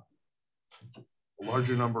a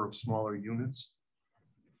larger number of smaller units.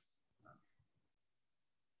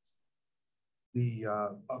 This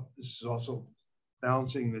is also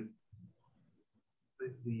balancing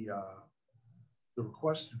the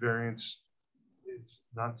requested variance is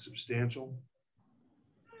not substantial,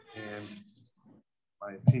 and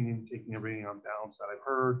my opinion, taking everything on balance that I've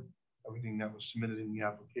heard, everything that was submitted in the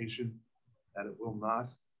application, that it will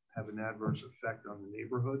not have an adverse effect on the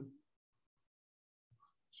neighborhood.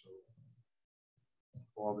 So, with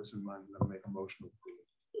all this in mind, I'm going to make a motion to approve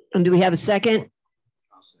it. And do we have a second?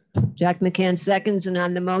 Jack McCann seconds, and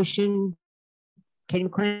on the motion, Katie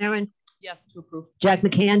McLaren, Yes, to approve. Jack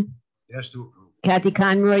McCann, Yes to approve. Kathy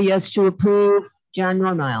Conroy, yes to approve, John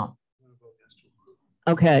Normile.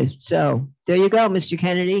 Okay, so there you go, Mr.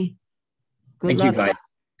 Kennedy. Good Thank you, luck. guys.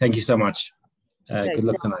 Thank you so much. Okay. Good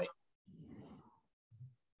luck tonight.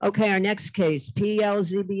 Okay, our next case,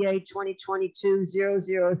 PLZBA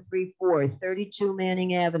 2022-0034, 32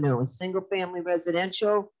 Manning Avenue, a single-family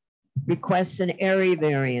residential, requests an area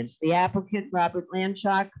variance. The applicant, Robert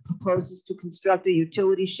Lanchuk, proposes to construct a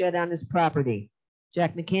utility shed on his property.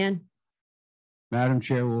 Jack McCann? Madam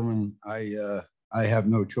Chairwoman, I have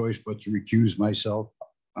no choice but to recuse myself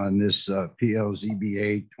on this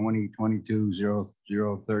PLZBA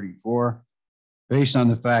 2022-0034. Based on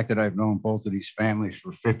the fact that I've known both of these families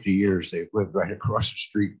for 50 years, they've lived right across the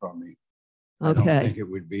street from me. I don't Okay, think it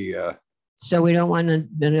would be, so we don't want them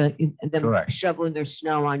Correct. shoveling their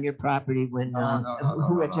snow on your property when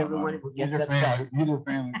whichever one gets Neither upset. family, neither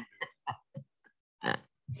family.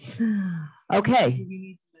 Okay. Do we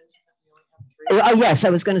need to mention that we only have three? Oh, yes, I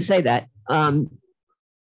was going to say that.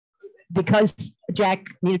 Because Jack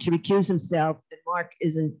needed to recuse himself and Mark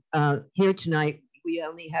isn't here tonight, we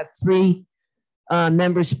only have three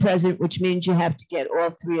members present, which means you have to get all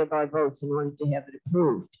three of our votes in order to have it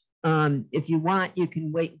approved. If you want, you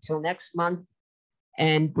can wait until next month.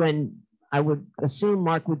 And when I would assume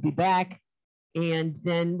Mark would be back, and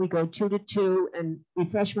then we go 2-2, and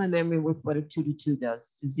refresh my memory with what a 2-2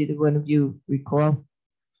 does. Does either one of you recall?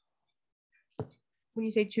 When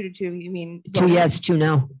you say 2-2, you mean? 2 yes, 2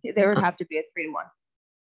 no. There would have to be a 3-1.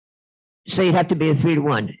 So you'd have to be a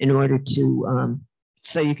 3-1 in order to,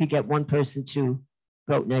 so you could get one person to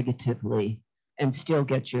vote negatively and still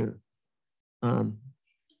get your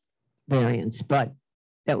variance, but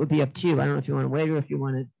that would be up to you. I don't know if you want to wait or if you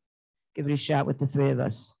want to give it a shot with the three of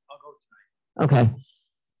us. I'll go tonight. Okay.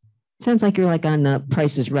 Sounds like you're like on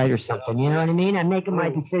Price is Right or something. You know what I mean? I'm making my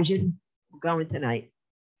decision. I'm going tonight.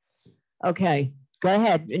 Okay, go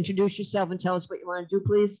ahead. Introduce yourself and tell us what you want to do,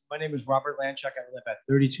 please. My name is Robert Lanchuk. I live at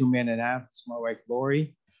 32 Manning Ave. It's my wife,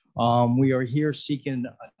 Lori. We are here seeking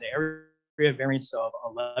the area variance of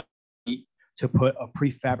 11 feet to put a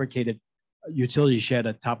prefabricated utility shed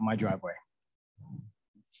at the top of my driveway.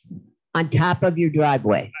 On top of your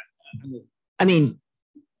driveway? I mean,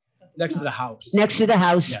 next to the house. next to the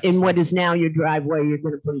house, Yes. in what is now your driveway, you're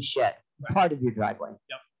going to put a shed, Right. part of your driveway.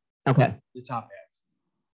 Yep. Okay. The top half.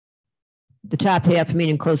 The top half,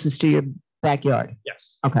 meaning closest to your backyard.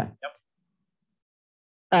 Yes. Okay. Yep.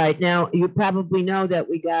 All right. Now, you probably know that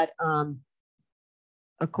we got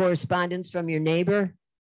a correspondence from your neighbor.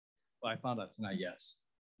 Well, I found out tonight, yes.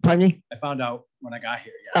 Pardon me? I found out when I got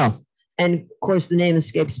here, yes. Oh, and of course, the name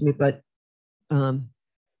escapes me, but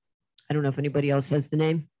I don't know if anybody else has the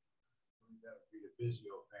name.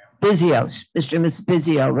 Bizzios, Mr. and Mrs.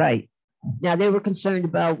 Bizzio, right. Now, they were concerned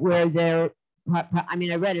about where their, I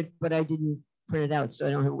mean, I read it, but I didn't print it out, so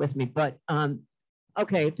I don't have it with me. But,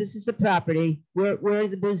 okay, if this is the property, where do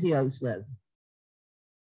the Bizzios live?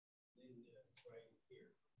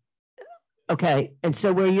 Okay, and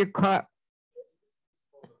so where your car,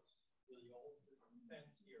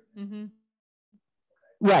 Mm-hmm.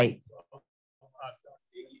 right,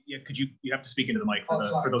 Yeah, could you have to speak into the mic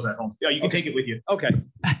for those at home. Yeah, you can take it with you. Okay.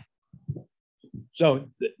 So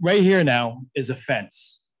right here now is a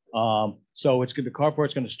fence. So it's good. The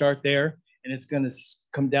carport's going to start there, and it's going to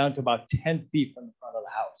come down to about 10 feet from the front of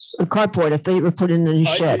the house. a carport, I thought you were putting in a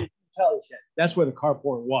shed. That's where the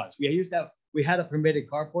carport was. We had a permitted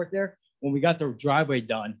carport there. When we got the driveway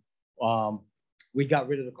done, we got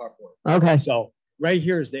rid of the carport. Okay, So right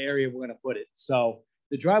here is the area we're going to put it. So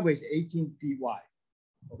the driveway is 18 feet wide.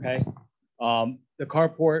 Okay. The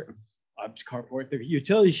carport, the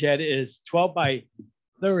utility shed is 12 by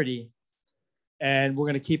 30, and we're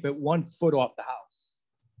going to keep it 1 foot off the house.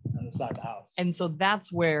 on the side of the house. And so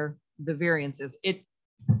that's where the variance is. It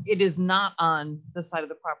is not on the side of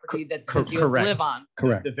the property that Bizios live on.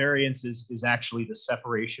 Correct. The variance is actually the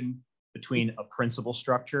separation between a principal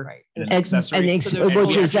structure Right. and an And- accessory. and So there's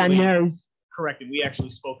which no- is on theirs. Correct. And we actually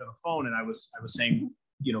spoke on the phone and I was saying,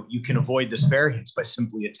 you can avoid this variance by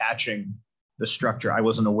simply attaching the structure. I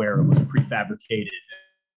wasn't aware it was prefabricated.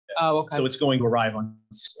 Oh, okay. So it's going to arrive on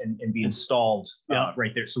and be installed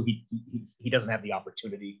right there. So he doesn't have the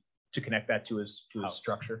opportunity to connect that to his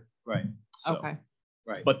structure. Right. So, Okay.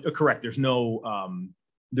 Right. But correct, there's no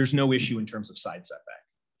issue in terms of side setback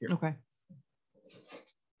here. Okay.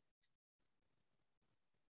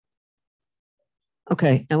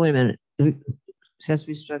 Okay, now wait a minute.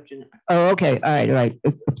 Accessory structure. Oh, okay, all right, all right.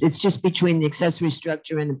 It's just between the accessory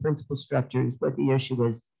structure and the principal structure is what the issue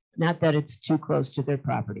is. Not that it's too close to their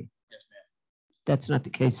property. Yes, ma'am. That's not the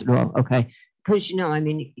case at all, okay? Because, I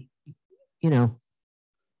mean,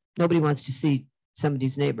 nobody wants to see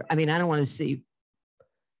somebody's neighbor. I mean, I don't want to see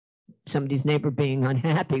somebody's neighbor being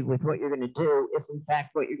unhappy with what you're going to do, if in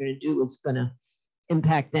fact what you're going to do is going to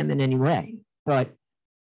impact them in any way. But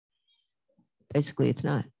basically, it's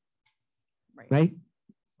not. Right?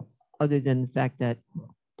 Other than the fact that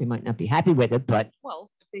they might not be happy with it, but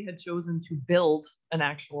Well, if they had chosen to build an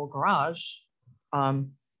actual garage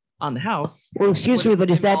on the house. Well, excuse me,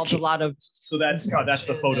 but is that involved a lot of? So that's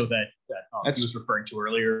the photo that he was referring to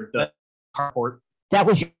earlier, the carport. that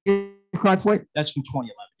was your carport? That's from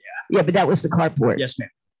 2011. Yeah. Yeah, but that was the carport. Yes, ma'am.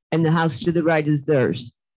 And the house to the right is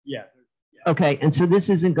theirs. Yeah. Okay, and so this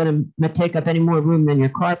isn't going to take up any more room than your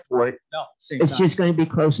carport. No, same It's time. just going to be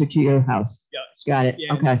closer to your house. Yeah. Got it.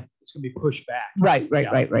 Yeah, Okay. It's gonna be pushed back. Right.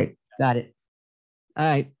 Yeah. Got it. All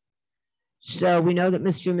right. So we know that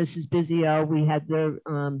Mr. and Mrs. Bizio, we had their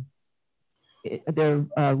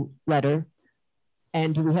letter.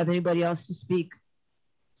 And do we have anybody else to speak?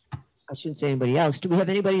 I shouldn't say anybody else. Do we have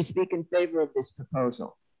anybody to speak in favor of this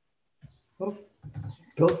proposal?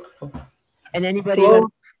 And anybody,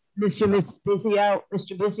 Mr. and Mrs. Bizio,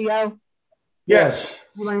 Mr. Bizio? Yes.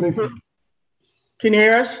 You want to speak? Can you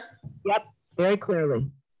hear us? Yep, very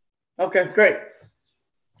clearly. Okay, great.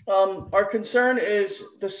 Our concern is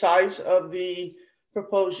the size of the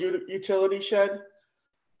proposed utility shed.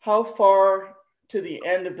 How far to the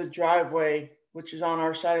end of the driveway, which is on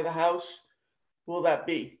our side of the house, will that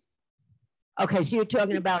be? Okay, so you're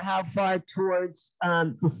talking about how far towards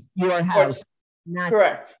your house? Not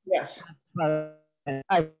Correct, yes. all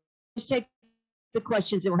right, just take the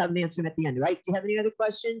questions and we'll have an answer at the end, right? Do you have any other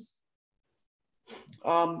questions?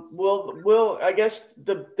 I guess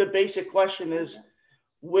the basic question is,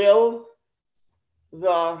 will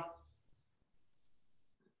the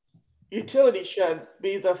utility shed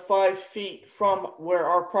be the 5 feet from where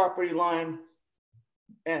our property line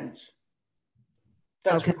ends?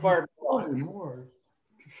 That's required.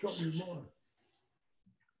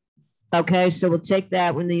 Okay, so we'll take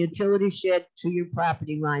that. When the utility shed to your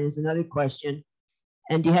property line is another question.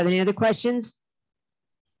 And do you have any other questions?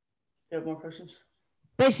 You have more questions?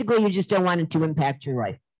 Basically, you just don't want it to impact your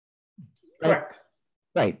life. Correct.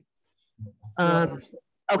 Right.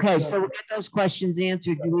 Okay, so we'll get those questions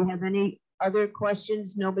answered. Do we have any other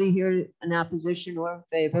questions? Nobody here in opposition or in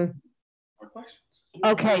favor? More questions?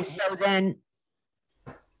 Okay, so then,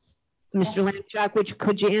 Mr. Lamchuk,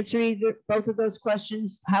 could you answer both of those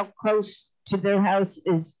questions? How close to their house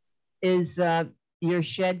is your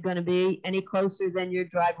shed going to be? Any closer than your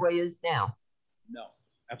driveway is now? No,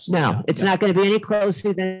 absolutely No, not. it's not going to be any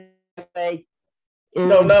closer than the driveway is.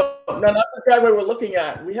 No, not the driveway we're looking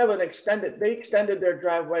at. We have they extended their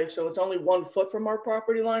driveway, so it's only 1 foot from our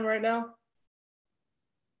property line right now.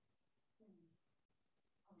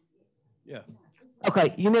 Yeah.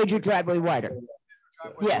 Okay, you made your driveway wider.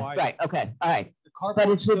 Yeah, right, okay, all right. But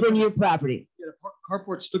it's within your property, Yeah, the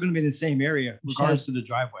carport's still gonna be in the same area regardless of the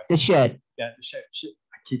driveway. the shed. Yeah, the shed,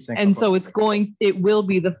 I keep saying. And carport. so it will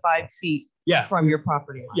be the 5 feet Yeah. from your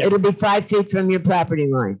property line. Yeah. It'll be 5 feet from your property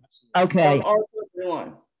line. Okay, From our property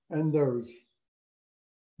line. And theirs.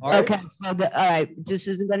 All right. okay, so all right, this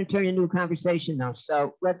isn't gonna turn into a conversation though,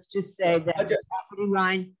 so let's just say that the property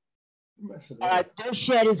line, their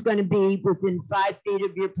shed is gonna be within 5 feet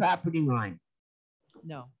of your property line.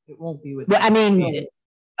 No, it won't be with. Well, I mean,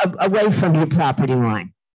 away from your property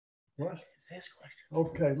line. What?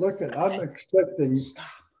 Okay, look, I'm expecting.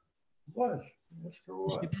 What? Mr.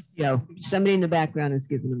 What? Somebody in the background is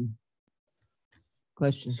giving them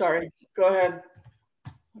questions. Sorry, go ahead.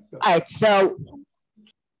 All right, so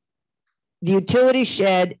the utility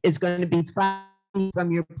shed is going to be 5 feet from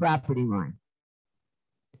your property line.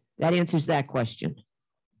 That answers that question.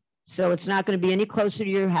 So it's not going to be any closer to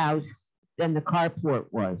your house than the carport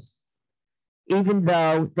was. Even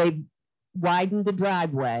though they widened the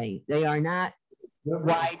driveway, they are not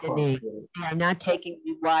widening, they are not taking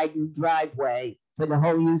the widened driveway for the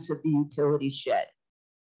whole use of the utility shed.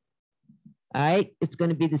 All right, it's going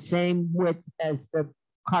to be the same width as the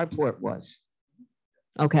carport was.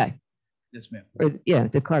 Okay. Yes, ma'am. Yeah,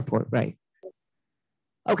 the carport, right.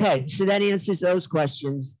 Okay, so that answers those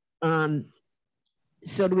questions.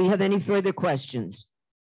 So do we have any further questions?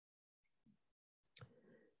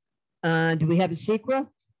 Do we have a secret?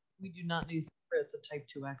 We do not need, it's a type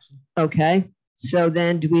 2 action. Okay, so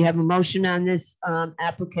then do we have a motion on this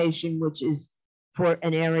application, which is for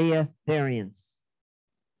an area variance?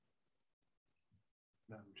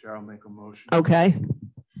 Madam Chair, I'll make a motion. Okay,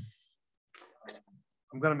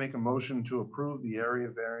 I'm going to make a motion to approve the area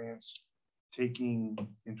variance, taking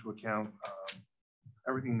into account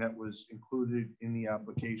everything that was included in the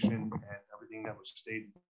application and everything that was stated.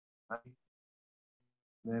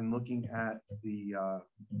 Then looking at the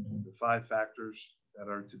 5 factors that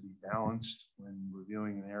are to be balanced when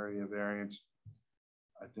reviewing an area variance,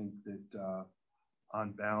 I think that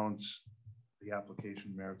on balance, the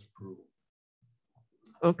application merits approval.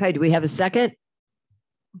 okay, do we have a second?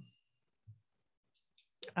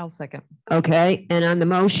 I'll second. Okay, and on the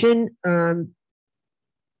motion,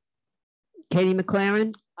 Katie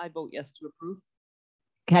McLaren, I vote yes to approve.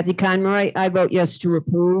 Kathy Conroy, I vote yes to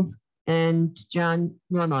approve, and John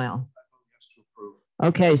Normile.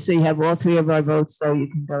 Okay, so you have all 3 of our votes, so you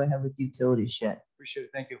can go ahead with the utility shed. Appreciate it.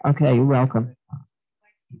 Thank you. Okay, you're welcome.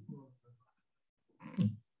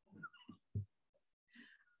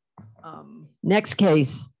 Next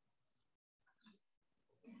case.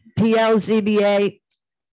 PLZBA.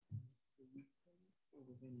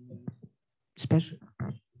 Special.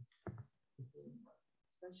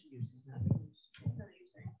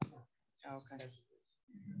 Okay.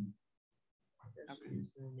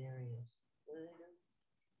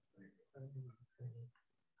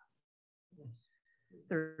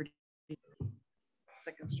 30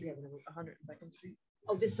 Second Street, 102nd Street.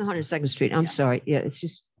 Oh, this is 102nd Street. I'm sorry. Yeah, it's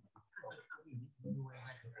just.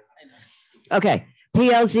 Okay,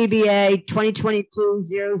 PLZBA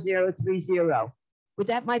 2022-0030. Would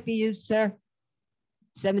that might be you, sir?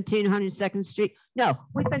 1702nd Street. No,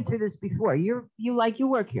 we've been through this before. You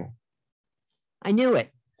work here. I knew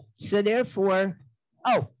it. So therefore,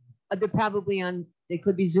 they're probably on. They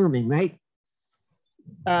could be Zooming, right?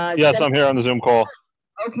 Yes, I'm here on the Zoom call.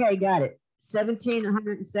 Okay, got it.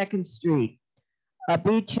 1702nd Street, a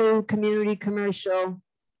B2 Community Commercial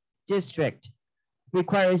District,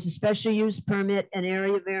 requires a special use permit and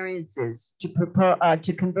area variances to convert a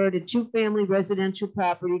 2-family residential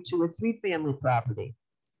property to a 3-family property.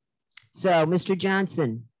 So, Mr.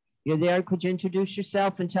 Johnson, you're there. Could you introduce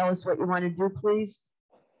yourself and tell us what you want to do, please?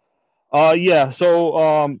 Yeah.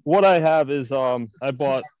 So what I have is I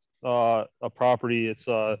bought a property. It's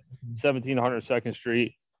 1702nd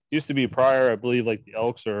Street. Used to be prior, I believe, like the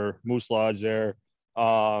Elks or Moose Lodge there.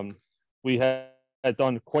 We had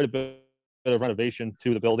done quite a bit of renovation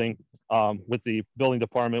to the building. With the building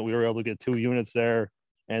department, we were able to get 2 units there,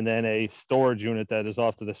 and then a storage unit that is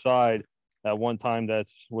off to the side at one time that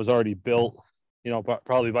was already built,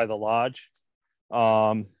 probably by the lodge.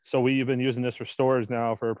 So we've been using this for storage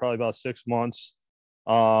now for probably about 6 months.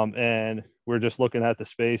 And we're just looking at the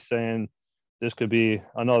space saying this could be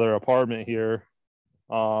another apartment here.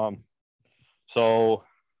 So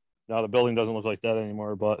now the building doesn't look like that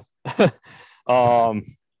anymore, but so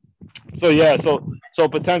yeah, so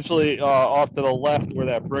potentially off to the left where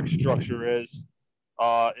that brick structure is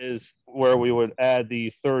where we would add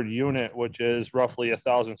the 3rd unit, which is roughly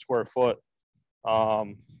 1,000 square foot.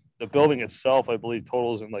 The building itself, I believe,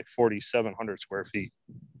 totals in like 4,700 square feet.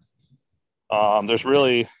 There's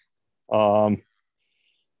really, I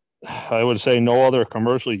would say, no other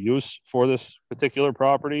commercial use for this particular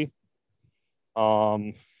property.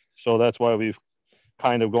 So that's why we've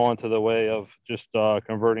kind of gone to the way of just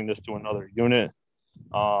converting this to another unit.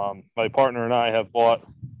 My partner and I have bought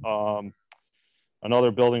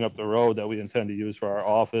another building up the road that we intend to use for our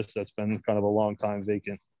office. That's been kind of a long time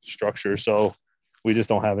vacant structure. So we just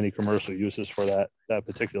don't have any commercial uses for that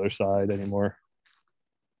particular side anymore.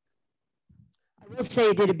 I will say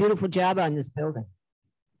you did a beautiful job on this building.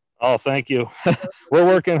 Oh, thank you. We're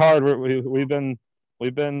working hard. We've been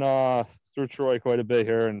through Troy quite a bit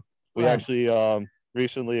here, and we actually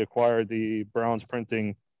recently acquired the Browns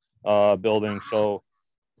Printing building. So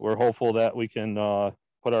we're hopeful that we can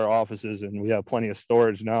put our offices, and we have plenty of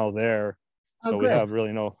storage now there. So we have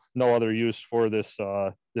really no other use for this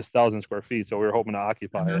 1,000 square feet. So we're hoping to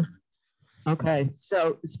occupy it. Okay,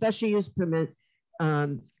 so special use permit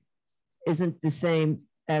isn't the same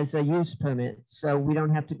as a use permit, so we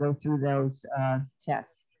don't have to go through those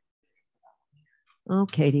tests. Oh,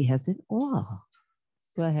 Katie has it all.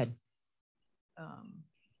 Go ahead.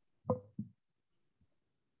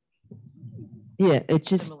 Yeah, it's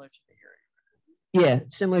just similar to the area. Yeah,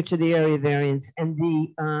 similar to the area variance. And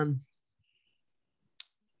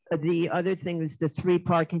the other thing is the 3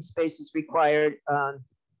 parking spaces required,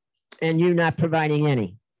 and you're not providing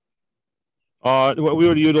any. We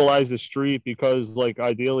would utilize the street because, like,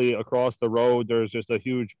 ideally across the road, there's just a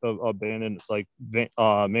huge abandoned, like,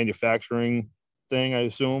 manufacturing thing, I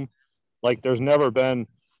assume. Like, there's never been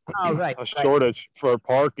a shortage for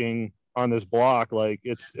parking on this block. Like,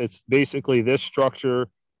 it's basically this structure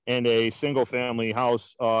and a single family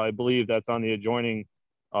house. I believe that's on the adjoining,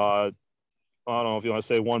 I don't know if you want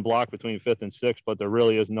to say 1 block between 5th and 6th, but there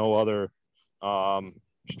really is no other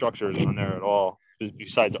structures on there at all,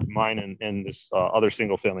 besides mine and this other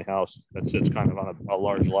single family house that sits kind of on a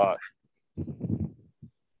large lot.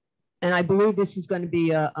 And I believe this is going to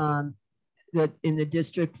be in the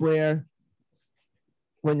district where,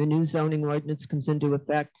 when the new zoning ordinance comes into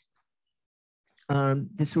effect,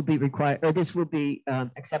 this will be required, or this will be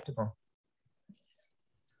acceptable,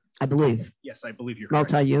 I believe. Yes, I believe you're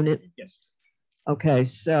correct. Multi-unit? Yes. Okay,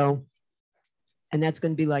 so, and that's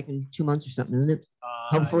going to be like in 2 months or something, isn't it?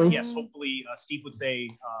 Hopefully. Yes, hopefully. Steve would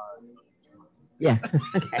say. Yeah.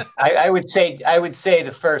 I would say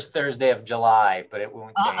the first Thursday of July, but it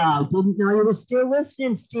won't change. Uh-oh, didn't know you were still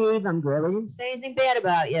listening, Steve. I'm glad I didn't say anything bad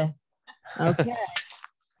about you. Okay.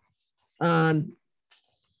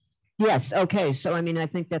 Yes, okay. So, I mean, I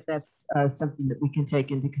think that's something that we can take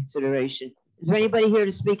into consideration. Is there anybody here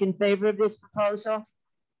to speak in favor of this proposal?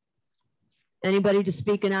 Anybody to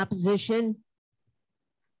speak in opposition?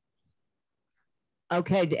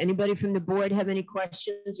 Okay, do anybody from the board have any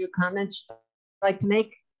questions or comments you'd like to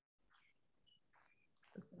make?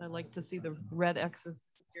 I'd like to see the red X's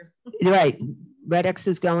disappear. Right, red X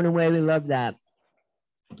is going away. We love that.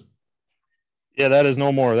 Yeah, that is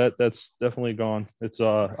no more. That's definitely gone. It's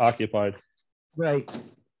occupied. Right.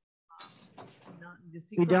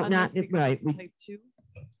 We don't not right.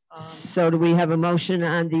 So do we have a motion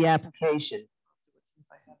on the application?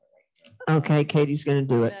 Okay, Katie's going to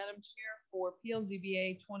do it. Madam Chair, for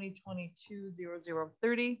PLZBA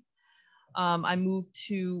 2022-0030, I move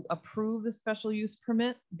to approve the special use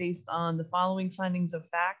permit based on the following findings of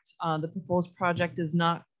fact. The proposed project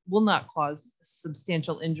will not cause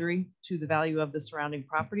substantial injury to the value of the surrounding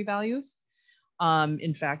property values.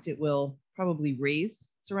 In fact, it will probably raise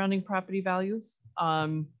surrounding property values.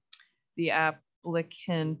 The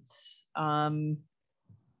applicant,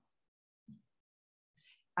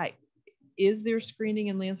 is there screening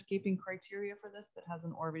and landscaping criteria for this that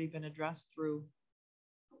hasn't already been addressed through?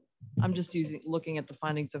 I'm just looking at the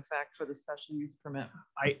findings of fact for the special use permit.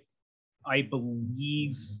 I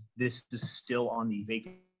believe this is still on the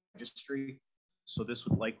vacant registry, so this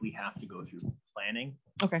would likely have to go through planning.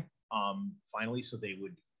 Okay. Finally, so they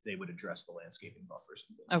would address the landscaping buffers.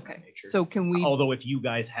 And things okay. Of that nature. So can we? Although if you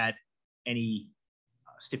guys had any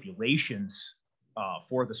stipulations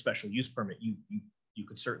for the special use permit, you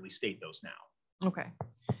could certainly state those now. Okay.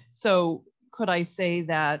 So could I say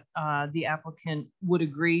that the applicant would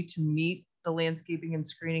agree to meet the landscaping and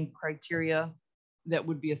screening criteria that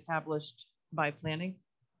would be established by planning?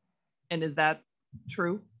 And is that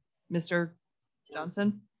true, Mr.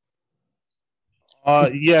 Johnson?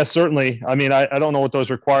 Yeah, certainly. I mean, I don't know what those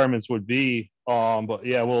requirements would be, but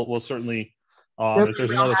yeah, we'll certainly, if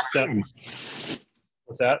there's another step.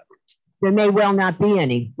 What's that? There may well not be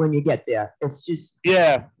any when you get there. It's just.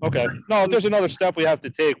 Yeah. Okay. No, if there's another step we have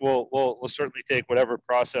to take, we'll certainly take whatever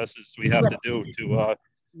processes we have to do to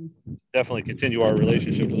definitely continue our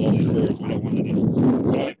relationship with all these boards. We don't want to.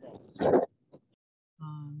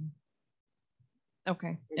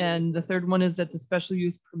 Okay. And the third one is that the special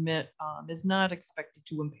use permit is not expected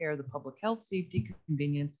to impair the public health, safety,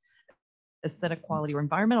 convenience, aesthetic quality, or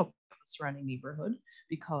environmental of the surrounding neighborhood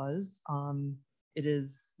because it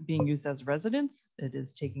is being used as a residence. It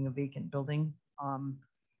is taking a vacant building and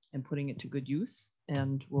putting it to good use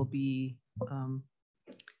and will be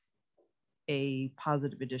a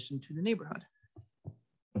positive addition to the neighborhood.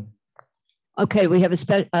 Okay, we have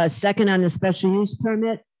a second on the special use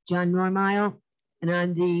permit, John Normile, and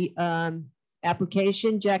on the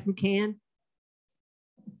application, Jack McCann.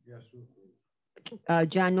 Yes.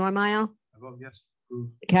 John Normile. I vote yes. Approve.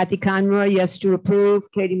 Kathy Conroy, yes to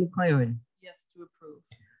approve. Katie McLaren. Yes to approve.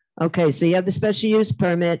 Okay, so you have the special use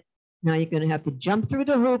permit. Now you're going to have to jump through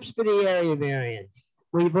the hoops for the area variance.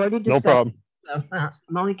 We've already discussed. No problem.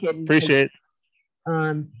 I'm only kidding. Appreciate it.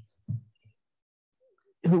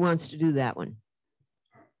 who wants to do that one?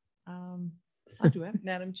 I'll do it,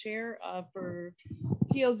 Madam Chair, for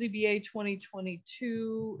PLZBA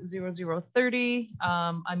 2022-0030.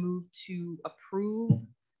 I move to approve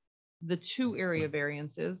the 2 area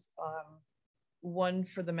variances, one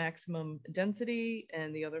for the maximum density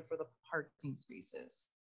and the other for the parking spaces.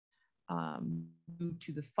 Due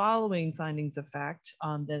to the following findings of fact,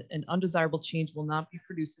 that an undesirable change will not be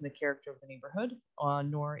produced in the character of the neighborhood,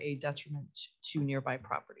 nor a detriment to nearby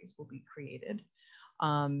properties will be created.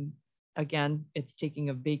 Again, it's taking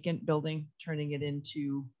a vacant building, turning it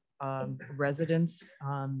into residence,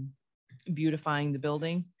 beautifying the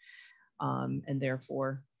building, and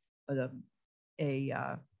therefore an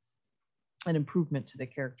improvement to the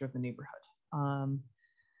character of the neighborhood.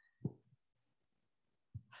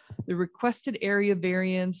 The requested area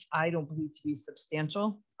variance, I don't believe to be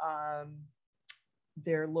substantial.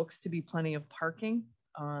 There looks to be plenty of parking,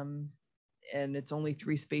 and it's only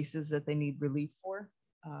 3 spaces that they need relief for.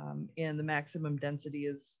 And the maximum density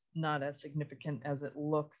is not as significant as it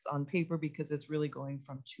looks on paper because it's really going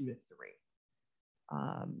from 2 to 3.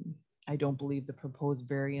 I don't believe the proposed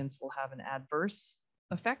variance will have an adverse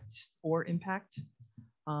effect or impact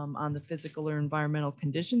on the physical or environmental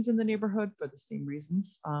conditions in the neighborhood for the same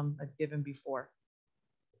reasons I've given before.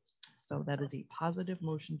 So that is a positive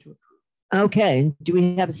motion to approve. Okay, do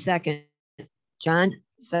we have a second? John,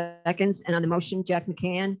 seconds, and on the motion, Jack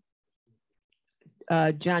McCann,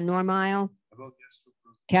 John Normile,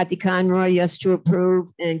 Kathy Conroy, yes to approve,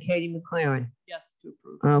 and Katie McLaren. Yes to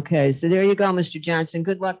approve. Okay, so there you go, Mr. Johnson.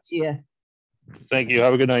 Good luck to you. Thank you.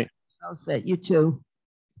 Have a good night. All set. You too.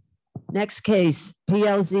 Next case,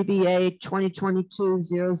 PLZBA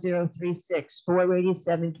 2022-0036,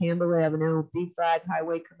 487 Campbell Avenue, B5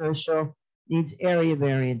 Highway Commercial, needs area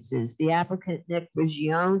variances. The applicant, Nick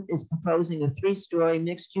Brigione, is proposing a 3-story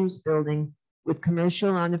mixed-use building with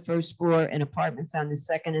commercial on the 1st floor and apartments on the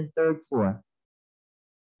 2nd and 3rd floor,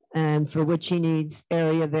 and for which he needs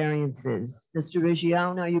area variances. Mr.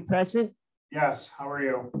 Brigione, are you present? Yes, how are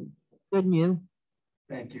you? Good, and you?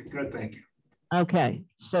 Thank you. Good, thank you. Okay,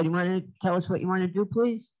 so do you want to tell us what you want to do,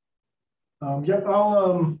 please? Yep,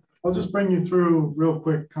 I'll just bring you through real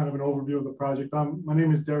quick, kind of an overview of the project. My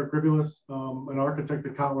name is Derek Ribulas, an architect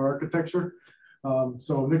at Cotler Architecture.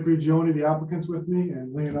 So Nick Brigione, the applicant's with me,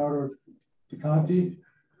 and Leonardo DeConti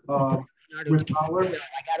with Cotler.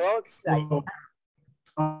 I got all excited.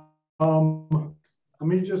 Let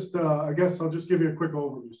me just, I guess I'll just give you a quick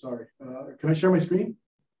overview. Sorry. Can I share my screen?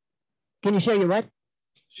 Can you share your what?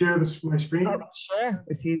 Share my screen? Oh, sure.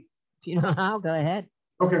 If you know how, go ahead.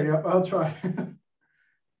 Okay, yeah, I'll try.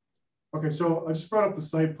 Okay, so I just brought up the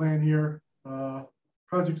site plan here.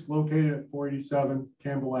 Project's located at 487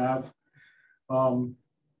 Campbell Ave.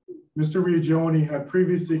 Mr. Brigione had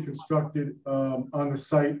previously constructed on the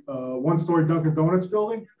site a 1-story Dunkin' Donuts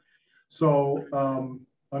building. So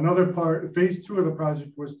another part, phase 2 of the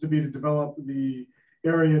project was to be to develop the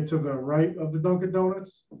area to the right of the Dunkin'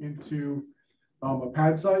 Donuts into a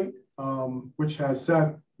pad site, which has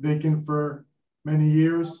sat vacant for many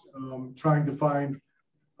years, trying to find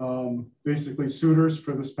basically suitors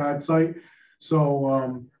for this pad site.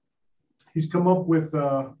 So he's come up with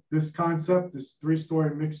this concept, this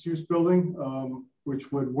 3-story mixed-use building,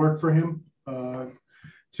 which would work for him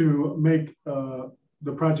to make the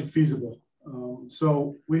project feasible.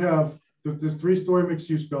 So we have this 3-story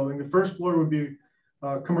mixed-use building. The 1st floor would be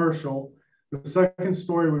commercial. The 2nd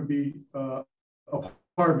story would be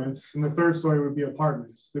apartments, and the 3rd story would be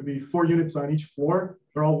apartments. There'd be 4 units on each floor.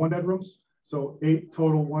 They're all 1-bedrooms, so 8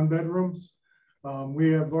 total 1-bedrooms.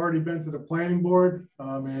 We have already been to the planning board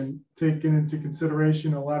and taken into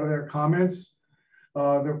consideration a lot of their comments.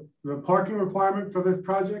 The parking requirement for the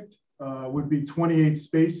project would be 28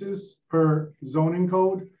 spaces per zoning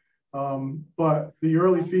code. But the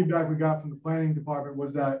early feedback we got from the planning department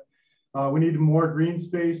was that we needed more green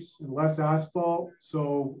space and less asphalt.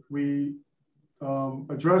 So we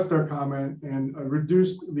addressed their comment and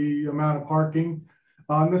reduced the amount of parking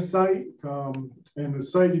on the site. And the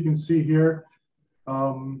site you can see here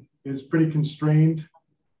is pretty constrained.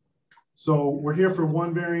 So we're here for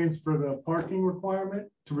 1 variance for the parking requirement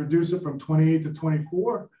to reduce it from 28 to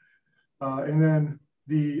 24. And then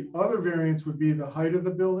the other variance would be the height of the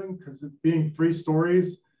building, because it being 3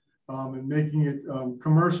 stories and making it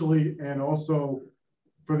commercially and also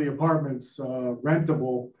for the apartments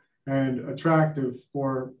rentable and attractive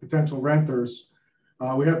for potential renters.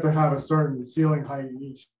 We have to have a certain ceiling height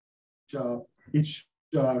in each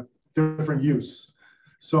different use.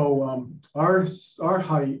 So our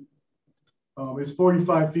height is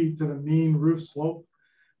 45 feet to the mean roof slope.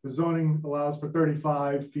 The zoning allows for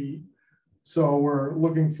 35 feet. So we're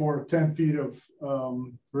looking for 10 feet of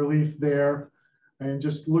relief there. And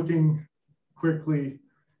just looking quickly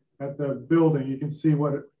at the building, you can see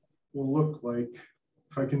what it will look like.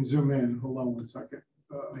 If I can zoom in, hold on one second.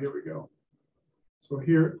 Here we go. So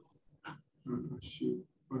here, oh, shoot,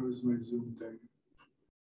 what is my zoom thing?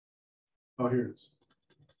 Oh, here it is.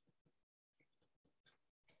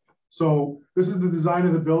 So this is the design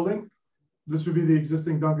of the building. This would be the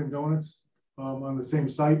existing Dunkin' Donuts on the same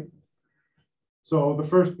site. So the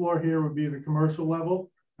first floor here would be the commercial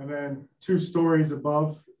level, and then 2 stories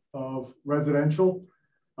above of residential.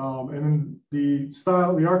 And then the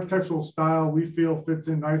style, the architectural style, we feel fits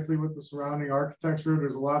in nicely with the surrounding architecture.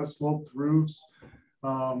 There's a lot of sloped roofs.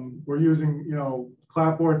 We're using, you know,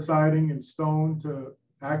 clapboard siding and stone to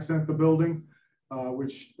accent the building,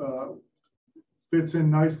 which fits in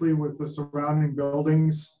nicely with the surrounding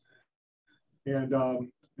buildings. And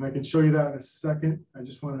I can show you that in a second. I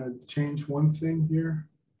just want to change one thing here.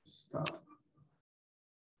 Stop.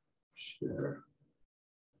 Share.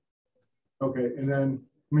 Okay, and then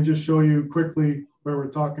let me just show you quickly where we're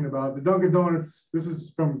talking about. The Dunkin' Donuts, this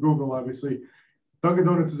is from Google, obviously. Dunkin'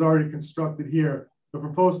 Donuts is already constructed here. The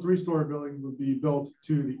proposed 3-story building would be built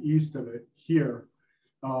to the east of it here.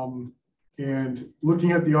 And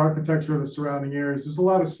looking at the architecture of the surrounding areas, there's a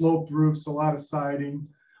lot of sloped roofs, a lot of siding,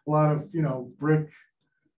 a lot of, you know, brick.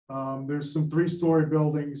 There's some 3-story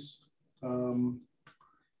buildings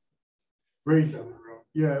right,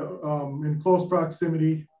 yeah, in close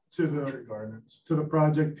proximity to the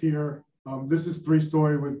project here. This is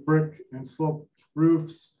 3-story with brick and sloped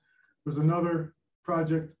roofs. There's another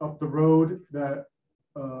project up the road that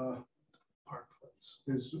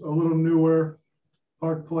is a little newer,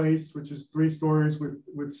 Park Place, which is 3 stories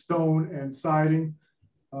with stone and siding,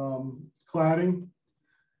 cladding,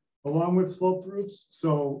 along with sloped roofs.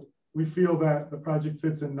 So we feel that the project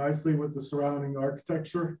fits in nicely with the surrounding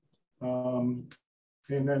architecture. And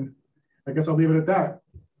then I guess I'll leave it at that.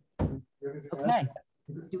 Okay.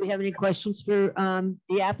 Do we have any questions for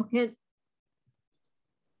the applicant?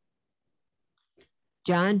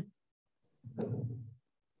 John?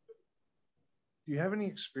 Do you have any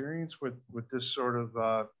experience with this sort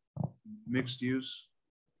of mixed use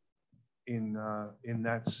in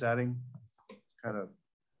that setting, kind of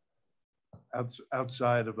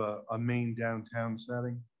outside of a main downtown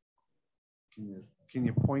setting? Can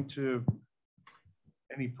you point to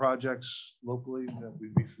any projects locally that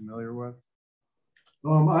we'd be familiar with?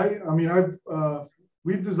 I mean,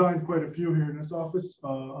 we've designed quite a few here in this office.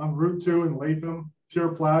 On Route 2 in Latham,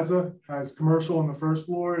 Pure Plaza has commercial on the 1st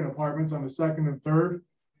floor and apartments on the 2nd and 3rd.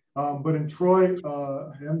 But in Troy,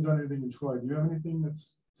 I haven't done anything in Troy. Do you have anything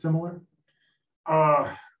that's similar?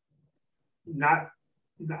 Not,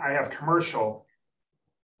 I have commercial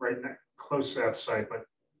right close to that site, but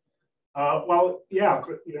well, yeah,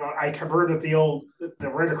 you know, I converted the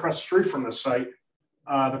right across the street from the site,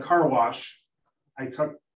 the car wash. I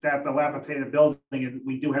took that dilapidated building and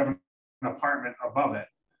we do have an apartment above it.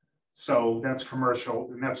 So that's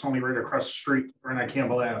commercial, and that's only right across the street, right on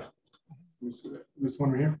Campbell Ave. This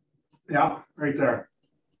one right here? Yeah, right there.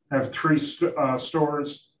 I have 3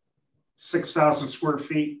 stores, 6,000 square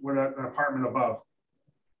feet with an apartment above.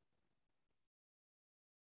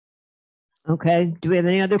 Okay. Do we have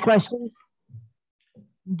any other questions?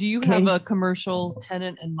 Do you have a commercial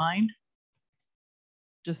tenant in mind?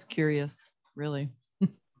 Just curious, really.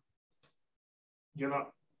 You know,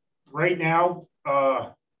 right now,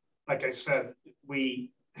 like I said,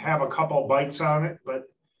 we have a couple bites on it,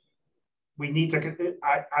 but we need to,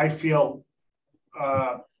 I feel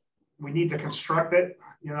we need to construct it.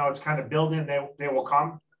 You know, it's kind of building, they will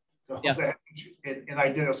come. Yeah. And I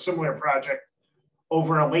did a similar project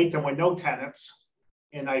over in Latham with no tenants,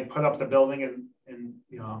 and I put up the building and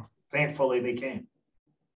you know, thankfully they came.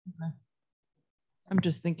 Okay. I'm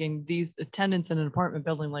just thinking these tenants in an apartment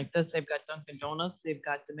building like this, they've got Dunkin' Donuts, they've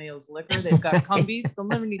got DeMayo's Liquor, they've got Cumbies, they'll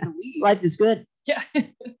never need to leave. Life is good. Yeah.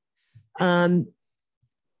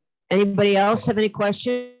 Anybody else have any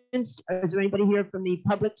questions? Is there anybody here from the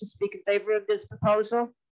public to speak in favor of this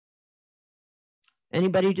proposal?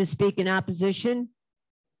 Anybody to speak in opposition?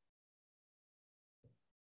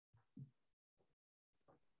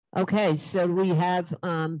 Okay, so we have,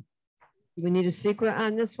 do we need a secret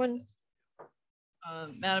on this one?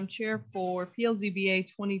 Madam Chair, for PLZBA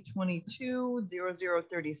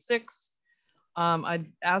 2022-0036, I'd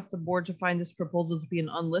ask the board to find this proposal to be an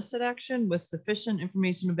unlisted action with sufficient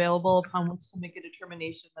information available upon which to make a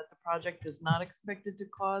determination that the project is not expected to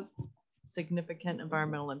cause significant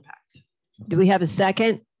environmental impact. Do we have a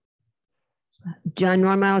second? John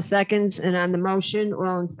Normile seconds, and on the motion,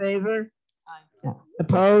 all in favor? Aye.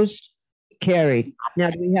 Opposed? Carried. Now,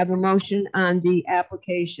 do we have a motion on the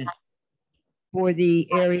application for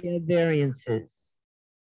the area variances?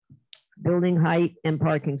 Building height and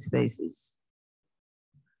parking spaces.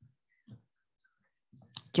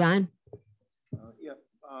 John? Yep,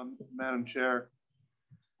 Madam Chair,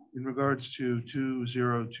 in regards to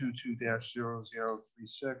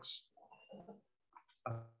 2022-0036,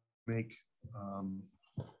 make,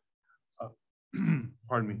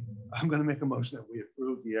 pardon me, I'm going to make a motion that we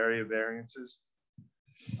approve the area variances.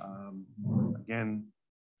 Again,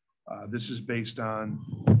 this is based on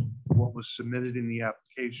what was submitted in the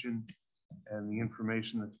application and the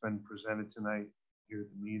information that's been presented tonight here at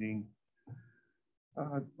the meeting.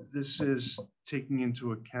 This is taking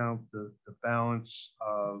into account the balance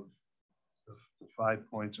of the 5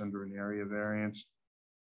 points under an area variance.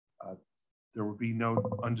 There will be no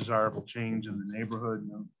undesirable change in the neighborhood,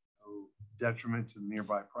 no detriment to the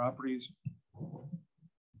nearby properties.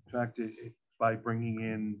 In fact, by bringing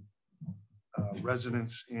in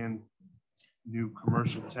residents and new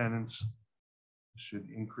commercial tenants, should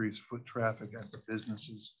increase foot traffic at the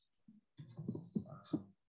businesses.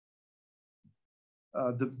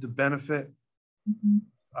 The benefit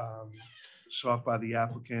sought by the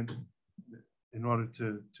applicant in order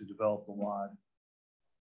to develop the lot,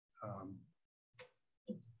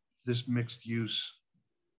 this mixed use,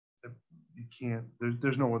 you can't,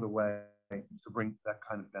 there's no other way to bring that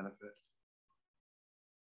kind of benefit.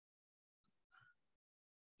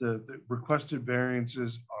 The requested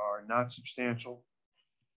variances are not substantial.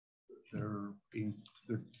 They're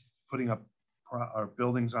putting up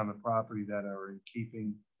buildings on the property that are in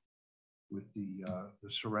keeping with the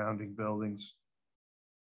surrounding buildings.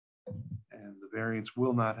 And the variance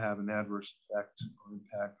will not have an adverse effect or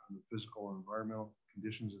impact on the physical or environmental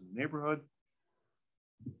conditions in the neighborhood.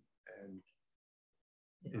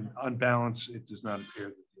 And on balance, it does not appear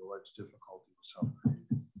that the alleged difficulty was self-created.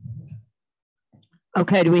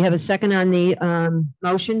 Okay, do we have a second on the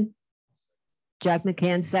motion? Jack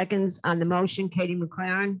McCann seconds on the motion. Katie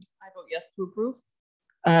McLaren? I vote yes to approve.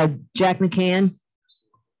 Jack McCann?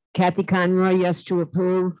 Kathy Conroy, yes to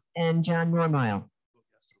approve, and John Normile.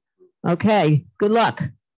 Okay, good luck.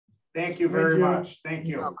 Thank you very much. Thank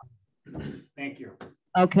you. Thank you.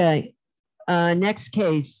 Okay, next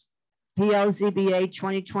case, PLZBA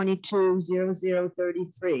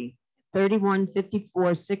 2022-0033,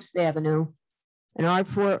 3154 6th Avenue, an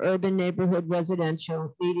R4 urban neighborhood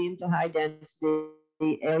residential, medium to high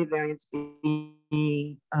density, area variance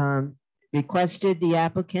being requested. The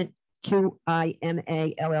applicant,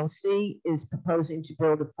 QIMA LLC, is proposing to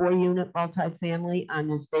build a 4-unit multifamily on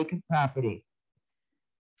this vacant property.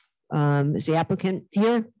 Is the applicant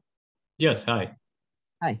here? Yes, hi.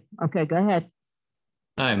 Hi, okay, go ahead.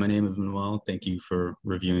 Hi, my name is Manuel. Thank you for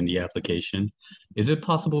reviewing the application. Is it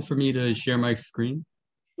possible for me to share my screen?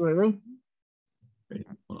 Surely. Great.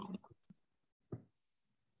 Hold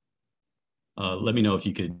on. Let me know if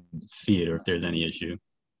you could see it or if there's any issue.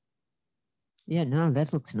 Yeah, no,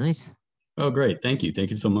 that looks nice. Oh, great. Thank you.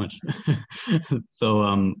 Thank you so much. So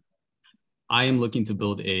I am looking to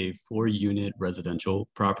build a 4-unit residential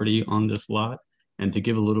property on this lot. And to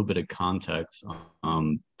give a little bit of context,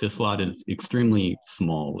 this lot is extremely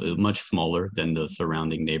small, much smaller than the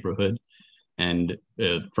surrounding neighborhood. And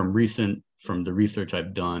from the research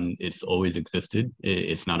I've done, it's always existed.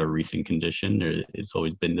 It's not a recent condition. It's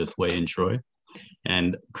always been this way in Troy.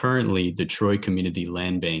 And currently, the Troy Community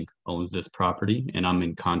Land Bank owns this property, and I'm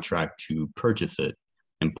in contract to purchase it.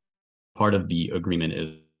 And part of the agreement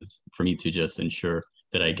is for me to just ensure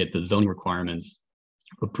that I get the zoning requirements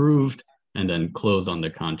approved and then close on the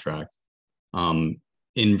contract.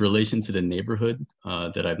 In relation to the neighborhood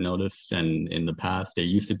that I've noticed, and in the past, there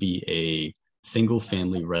used to be a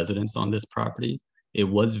single-family residence on this property. It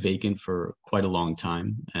was vacant for quite a long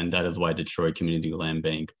time, and that is why the Troy Community Land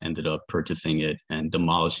Bank ended up purchasing it and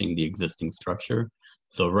demolishing the existing structure.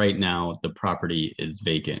 So right now, the property is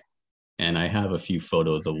vacant, and I have a few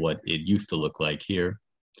photos of what it used to look like here.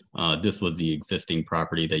 This was the existing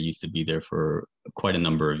property that used to be there for quite a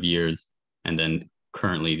number of years. And then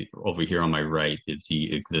currently over here on my right is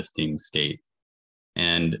the existing state.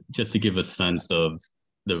 And just to give a sense of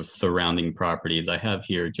the surrounding properties, I have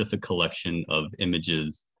here just a collection of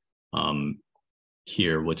images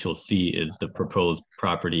here. What you'll see is the proposed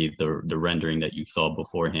property, the rendering that you saw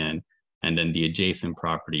beforehand, and then the adjacent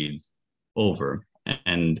properties over.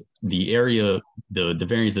 And the area, the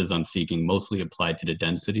variances I'm seeking mostly apply to the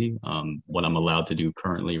density. What I'm allowed to do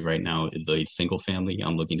currently right now is a single family.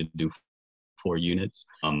 I'm looking to do 4 units.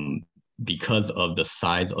 Because of the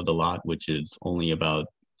size of the lot, which is only about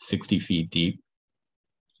 60 feet deep,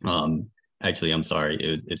 actually, I'm sorry,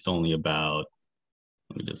 it's only about,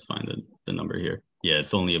 let me just find the number here. Yeah,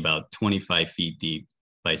 it's only about 25 feet deep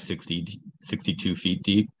by 62 feet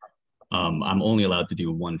deep. I'm only allowed to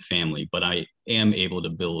do one family, but I am able to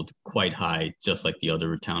build quite high, just like the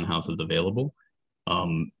other townhouses available.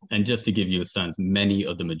 And just to give you a sense, many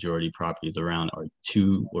of the majority properties around are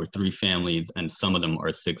 2 or 3 families, and some of them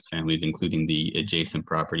are 6 families, including the adjacent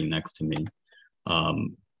property next to me.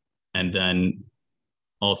 And then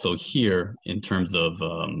also here, in terms of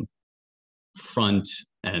front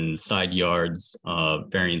and side yards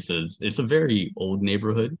variances, it's a very old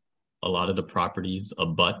neighborhood. A lot of the properties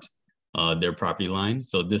abut their property line.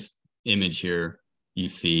 So this image here, you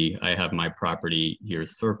see, I have my property here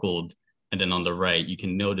circled. And then on the right, you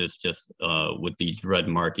can notice just with these red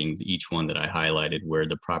markings, each one that I highlighted, where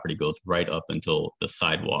the property goes right up until the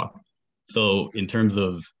sidewalk. So in terms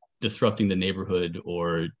of disrupting the neighborhood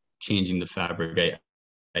or changing the fabric,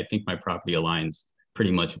 I think my property aligns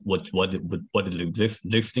pretty much what is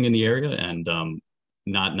existing in the area, and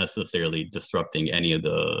not necessarily disrupting any of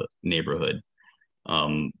the neighborhood.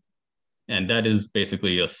 And that is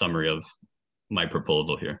basically a summary of my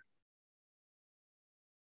proposal here.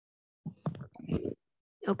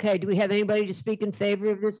 Okay, do we have anybody to speak in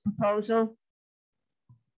favor of this proposal?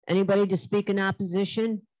 Anybody to speak in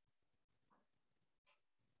opposition?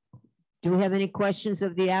 Do we have any questions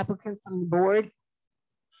of the applicant from the board?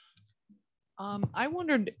 I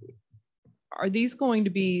wondered, are these going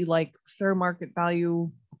to be like fair market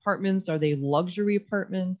value apartments? Are they luxury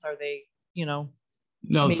apartments? Are they, you know,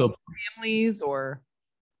 no, so families or?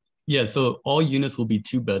 Yeah, so all units will be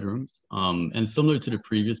 2 bedrooms. And similar to the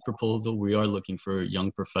previous proposal, we are looking for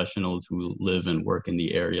young professionals who live and work in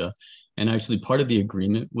the area. And actually part of the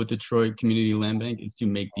agreement with the Troy Community Land Bank is to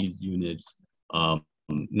make these units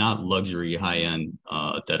not luxury high-end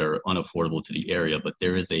that are unaffordable to the area, but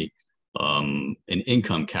there is an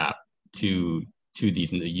income cap to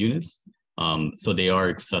these units. So they are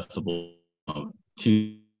accessible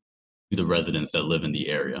to the residents that live in the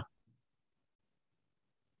area.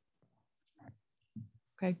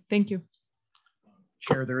 Okay, thank you.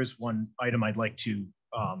 Chair, there is one item I'd like to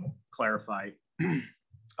clarify.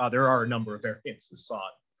 There are a number of variances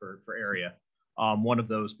sought for area. One of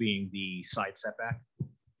those being the side setback.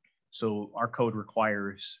 So our code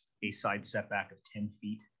requires a side setback of 10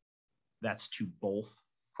 feet. That's to both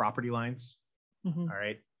property lines. Mm-hmm. All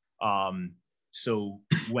right. So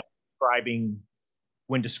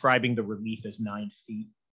when describing the relief as 9 feet,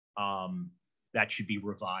 that should be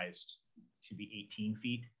revised to be 18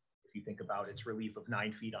 feet. If you think about its relief of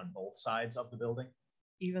 9 feet on both sides of the building.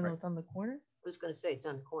 Even though it's on the corner? I was going to say it's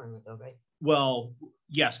on the corner though, right? Well,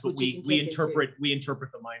 yes, but Which you can we take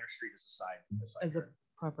interpret the minor street as a side. As a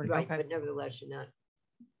property, Right, okay. but nevertheless, you're not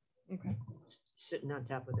Okay. sitting on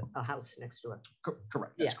top of a house next door.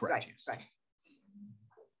 Correct. That's Yeah, correct. right, Yes. right.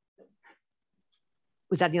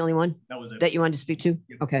 Was that the only one? That was it. That you wanted to speak to?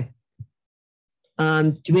 Okay.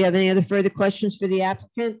 Do we have any other further questions for the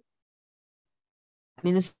applicant? I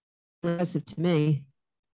mean, this is impressive to me.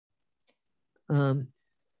 Thank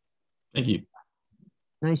you.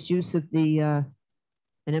 Nice use of the an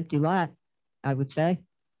empty lot, I would say.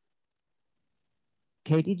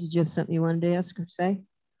 Katie, did you have something you wanted to ask or say?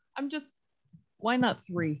 I'm just, why not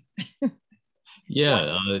 3?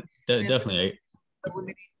 Yeah, definitely.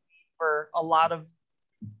 For a lot of,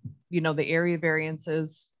 you know, the area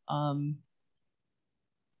variances.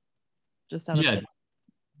 Just out of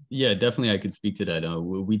Yeah, definitely I could speak to that.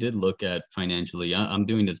 We did look at financially. I'm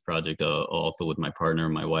doing this project also with my partner,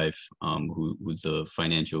 my wife, who's a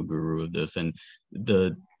financial guru of this. And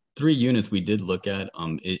the 3 units we did look at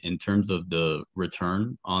in terms of the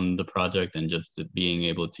return on the project and just being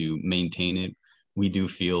able to maintain it, we do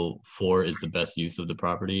feel 4 is the best use of the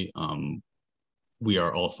property. We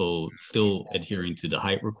are also still adhering to the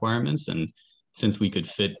height requirements, and since we could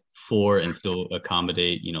fit 4 and still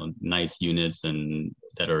accommodate, you know, nice units and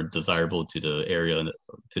that are desirable to the area,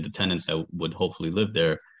 to the tenants that would hopefully live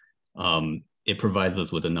there, it provides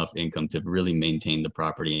us with enough income to really maintain the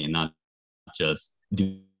property and not just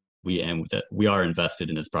we are invested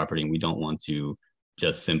in this property and we don't want to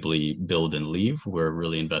just simply build and leave. We're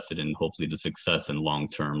really invested in hopefully the success and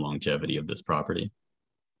long-term longevity of this property.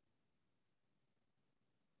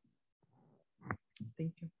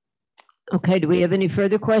 Thank you. Okay, do we have any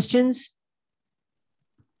further questions?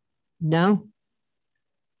 No?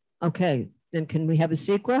 Okay, then can we have a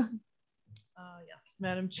CEQA? Yes,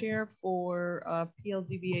 Madam Chair, for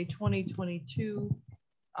PLZBA 2022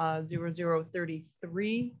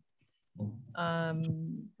 0033.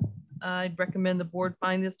 I'd recommend the board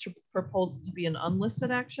find this proposal to be an unlisted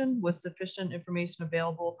action with sufficient information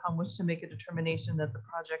available upon which to make a determination that the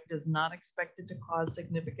project is not expected to cause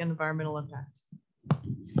significant environmental impact.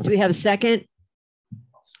 Do we have a second?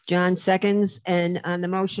 John seconds, and on the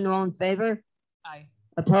motion, all in favor? Aye.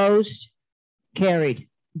 Opposed? Carried.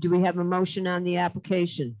 Do we have a motion on the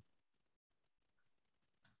application?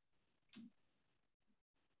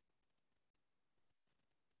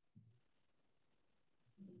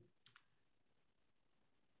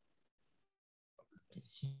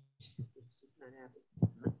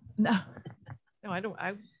 No, no, I don't.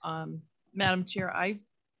 Madam Chair, I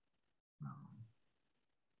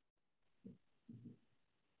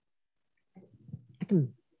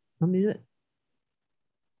can, let me do it.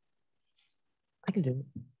 I can do it.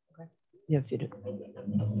 Okay. Yeah, if you do.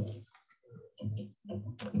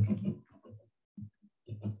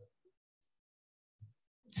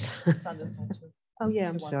 it's on this one too. Oh, yeah,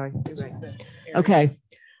 I'm sorry. You're It's just right. the Okay. areas.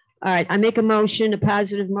 All right, I make a motion, a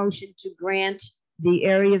positive motion to grant the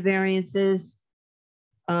area variances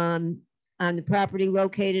on the property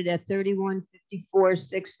located at 3154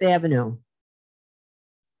 6th Avenue.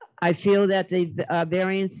 I feel that the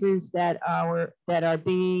variances that are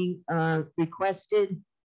being requested,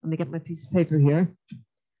 let me get my piece of paper here.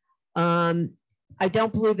 I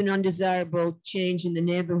don't believe an undesirable change in the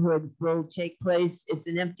neighborhood will take place. It's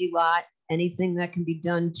an empty lot. Anything that can be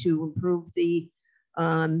done to improve the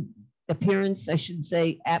appearance, I should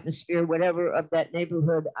say atmosphere, whatever of that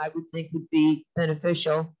neighborhood, I would think would be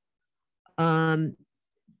beneficial. The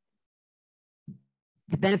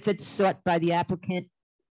benefits sought by the applicant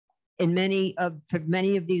for many of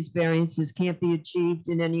these variances can't be achieved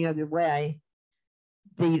in any other way.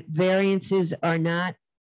 The variances are not,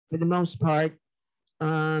 for the most part,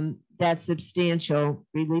 that substantial.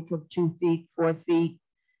 Relief of 2 feet, 4 feet,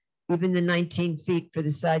 even the 19 feet for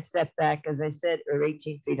the side setback, as I said, or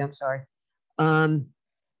 18 feet, I'm sorry.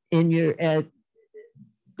 In your, the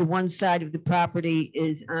one side of the property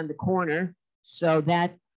is on the corner, so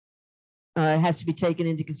that has to be taken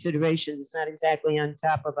into consideration. It's not exactly on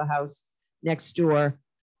top of a house next door.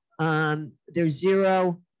 There's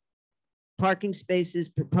 0 parking spaces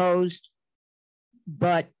proposed,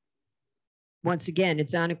 but once again,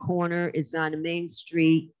 it's on a corner, it's on a main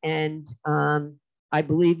street, and I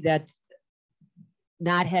believe that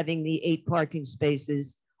not having the 8 parking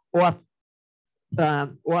spaces off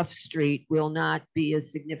street will not be a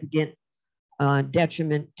significant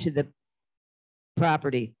detriment to the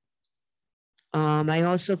property. I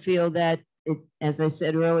also feel that, as I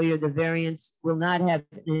said earlier, the variance will not have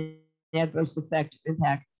an adverse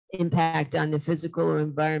impact on the physical or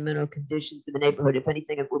environmental conditions in the neighborhood. If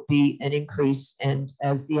anything, it will be an increase. And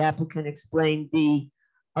as the applicant explained, the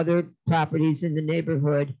other properties in the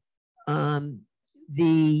neighborhood,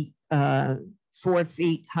 the 4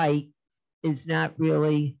 feet height is not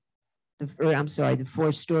really, or I'm sorry, the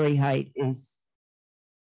 4-story height is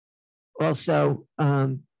also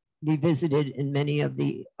revisited in many of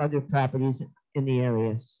the other properties in the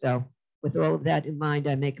area. So with all of that in mind,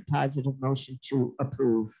 I make a positive motion to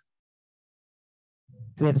approve.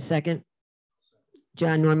 Do we have a second?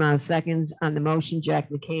 John Normile seconds on the motion.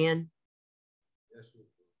 Jack McCann.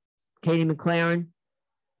 Katie McLaren.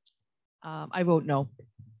 I vote no.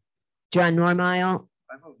 John Normile.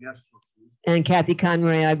 I vote yes. And Kathy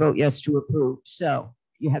Conroy, I vote yes to approve. So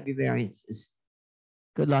you have your variances.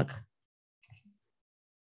 Good luck.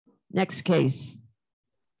 Next case.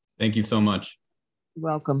 Thank you so much.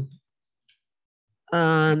 Welcome.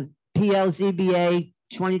 PLZBA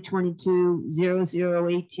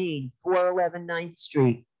 2022-0018, 411 9th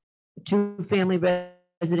Street, a 2-family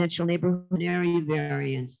residential neighborhood area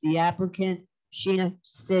variance. The applicant, Sheena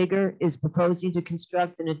Sager, is proposing to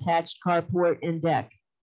construct an attached carport and deck.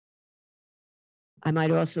 I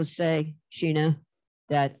might also say, Sheena,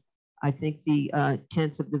 that I think the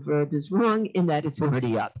tense of the verb is wrong in that it's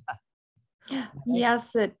already up.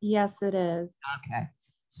 Yes, it is. Okay.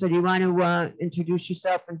 So do you want to introduce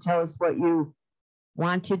yourself and tell us what you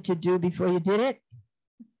wanted to do before you did it?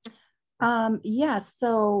 Yes,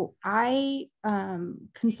 so I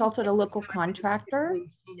consulted a local contractor.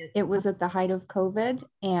 It was at the height of COVID,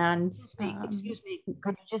 and excuse me,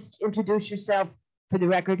 could you just introduce yourself for the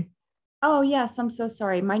record? Oh yes, I'm so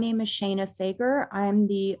sorry. My name is Shayna Sager. I'm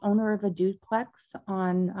the owner of a duplex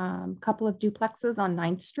on a couple of duplexes on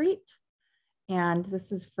 9th Street. And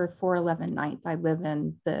this is for 411 9th. I live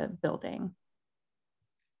in the building.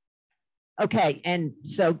 Okay, and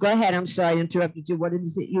so go ahead. I'm sorry I interrupted you. What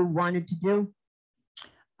is it you wanted to do?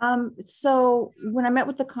 So when I met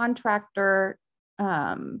with the contractor,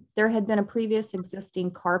 there had been a previous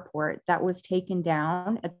existing carport that was taken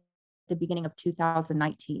down at the beginning of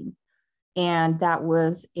 2019. And that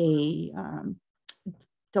was a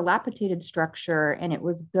dilapidated structure, and it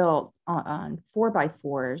was built on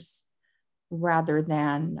 4x4s rather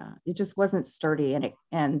than, it just wasn't sturdy,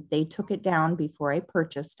 and they took it down before I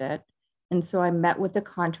purchased it. And so I met with the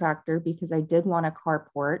contractor because I did want a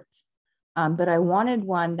carport, but I wanted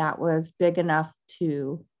one that was big enough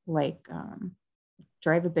to like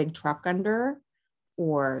drive a big truck under,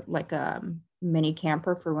 or like a mini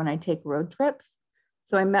camper for when I take road trips.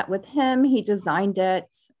 So I met with him, he designed it,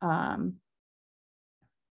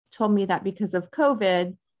 told me that because of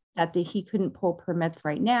COVID, that he couldn't pull permits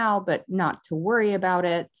right now, but not to worry about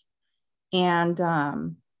it. And,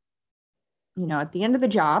 you know, at the end of the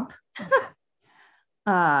job,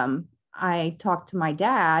 I talked to my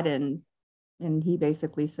dad, and he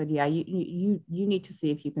basically said, yeah, you need to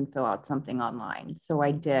see if you can fill out something online. So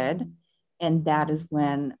I did. And that is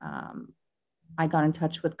when I got in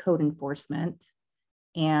touch with code enforcement,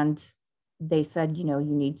 and they said, you know,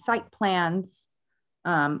 you need site plans.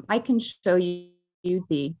 I can show you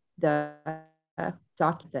the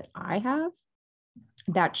document that I have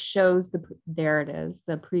that shows there it is,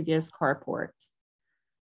 the previous carport.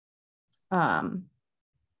 And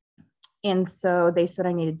so they said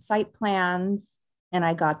I needed site plans, and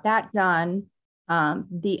I got that done.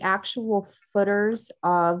 The actual footers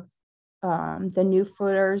of the new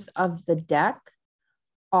footers of the deck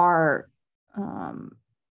are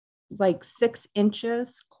like 6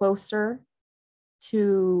 inches closer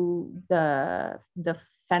to the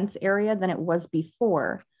fence area than it was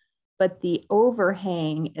before, but the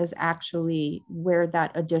overhang is actually where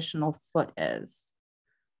that additional foot is.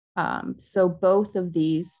 So both of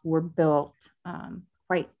these were built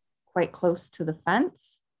quite close to the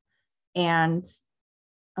fence, and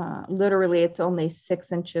literally it's only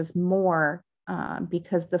 6 inches more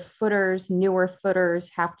because the footers, newer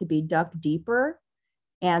footers, have to be dug deeper,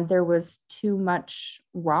 and there was too much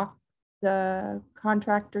rock, the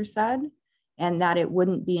contractor said, and that it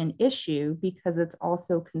wouldn't be an issue because it's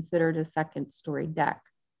also considered a second-story deck.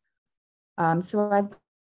 So I've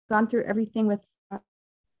gone through everything with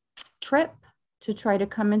Trip to try to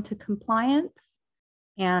come into compliance,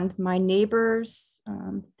 and my neighbors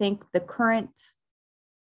think the current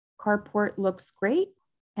carport looks great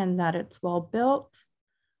and that it's well built.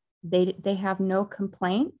 They have no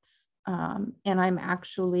complaints, and I'm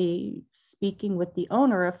actually speaking with the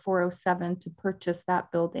owner of 407 to purchase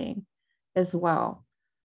that building as well.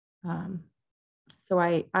 So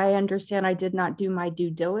I understand I did not do my due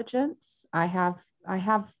diligence. I have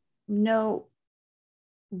no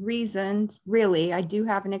reason, really. I do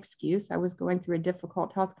have an excuse. I was going through a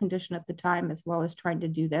difficult health condition at the time, as well as trying to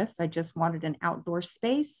do this. I just wanted an outdoor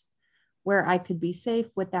space where I could be safe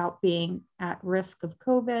without being at risk of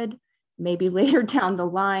COVID. Maybe later down the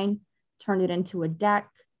line, turn it into a deck.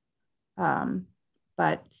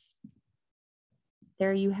 But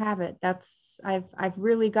there you have it. I've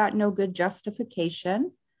really got no good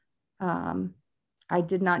justification. I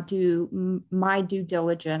did not do my due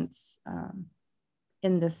diligence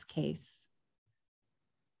in this case.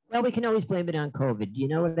 Well, we can always blame it on COVID. You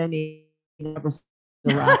know what I mean? There was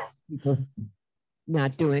a lot of people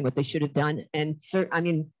not doing what they should have done. And so, I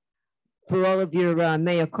mean, for all of your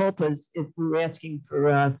mea culpas, if we were asking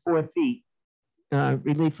for 4 feet,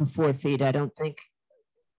 relief for 4 feet, I don't think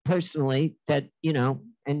personally that, you know,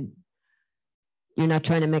 and you're not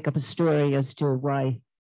trying to make up a story as to why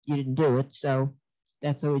you didn't do it. So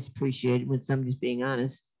that's always appreciated when somebody's being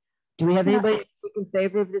honest. Do we have anybody to speak in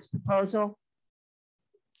favor of this proposal?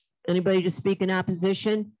 Anybody to speak in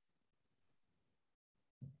opposition?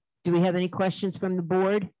 Do we have any questions from the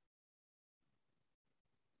board?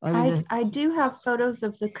 I do have photos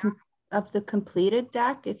of the completed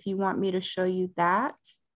deck if you want me to show you that.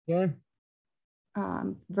 Yeah.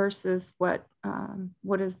 Versus what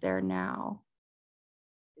is there now?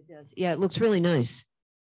 It does. Yeah, it looks really nice.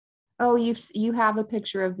 Oh, you have a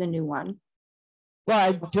picture of the new one. Well,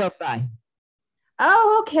 I drove by.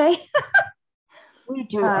 Oh, okay. We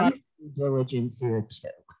do our due diligence here too.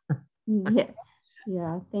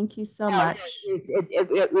 Yeah. Thank you so much.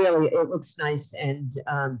 It really looks nice, and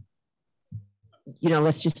you know,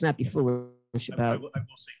 let's just not be foolish about. I will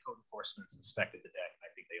say code enforcement's inspected the deck.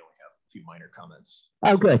 I think they only have a few minor comments.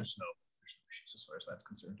 Oh, good. There's no issues as far as that's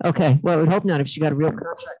concerned. Okay. Well, I would hope not. If she got a real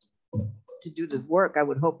contract to do the work, I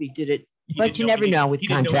would hope he did it. But you never know with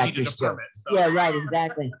contractors too. Yeah, right.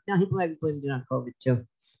 Exactly. No, he blamed it on COVID too.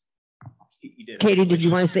 He did. Katie, did you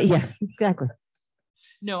want to say? Yeah, exactly.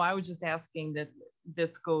 No, I was just asking that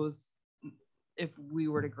this goes, if we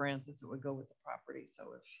were to grant this, it would go with the property.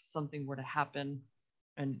 So if something were to happen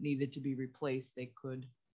and it needed to be replaced, they could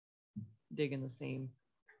dig in the same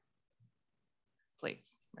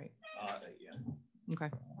place, right? Yeah. Okay.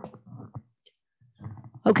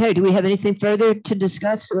 Okay, do we have anything further to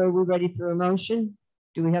discuss or are we ready for a motion?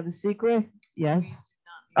 Do we have a secret? Yes.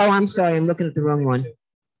 Oh, I'm sorry, I'm looking at the wrong one.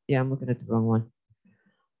 Yeah, I'm looking at the wrong one.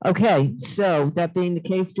 Okay, so that being the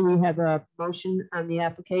case, do we have a motion on the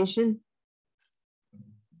application?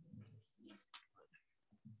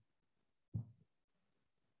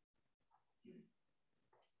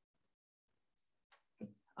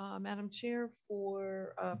 Madam Chair,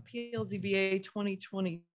 for PLZBA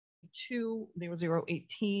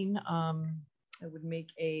 2022-0018, I would make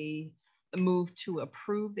a move to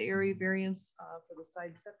approve the area variance for the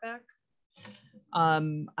side setback.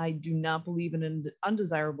 I do not believe an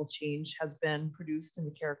undesirable change has been produced in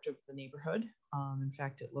the character of the neighborhood. In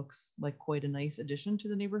fact, it looks like quite a nice addition to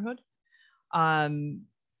the neighborhood. Again,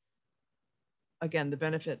 the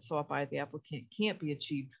benefit sought by the applicant can't be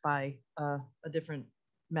achieved by a different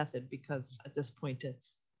method because at this point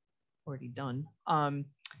it's already done.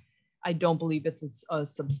 I don't believe it's a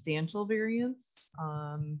substantial variance.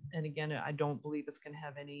 And again, I don't believe it's going to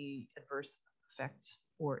have any adverse effect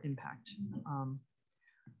or impact on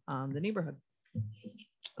the neighborhood.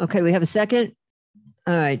 Okay, we have a second.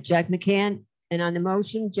 All right, Jack McCann. And on the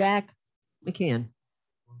motion, Jack McCann.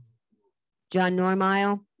 John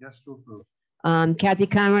Normile. Yes to approve. Kathy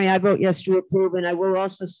Conroy, I vote yes to approve. And I will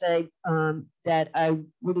also say that I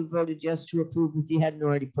would have voted yes to approve if you hadn't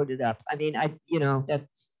already put it up. I mean, I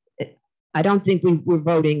don't think we're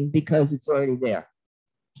voting because it's already there.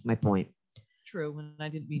 That's my point. True, and I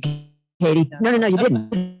didn't mean Katie. No, you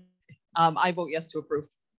didn't. I vote yes to approve.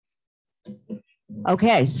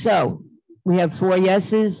 Okay, so we have 4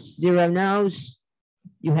 yeses, 0 nos.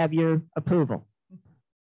 You have your approval.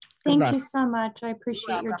 Thank you so much. I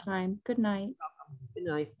appreciate your time. Good night. Good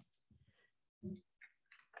night.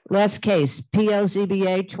 Last case,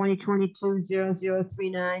 PLZBA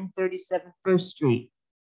 2022-0039, 37 First Street.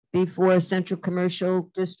 B4 Central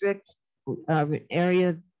Commercial District,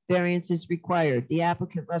 area variance is required. The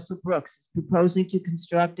applicant, Russell Brooks, is proposing to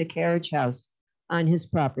construct a carriage house on his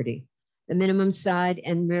property. The minimum side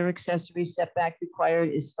and rear accessory setback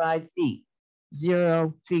required is 5 feet,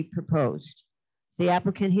 0 feet proposed. The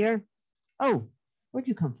applicant here? Oh, where'd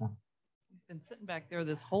you come from? He's been sitting back there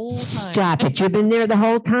this whole time. Stop it. You've been there the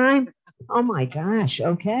whole time? Oh my gosh.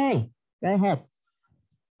 Okay. Go ahead.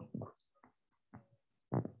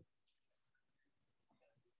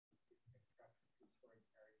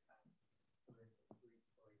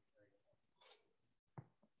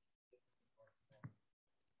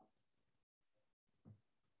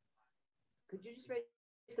 Could you just raise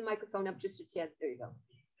the microphone up just a tad? There you go.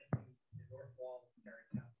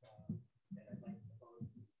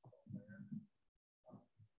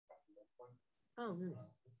 Oh,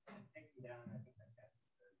 nice.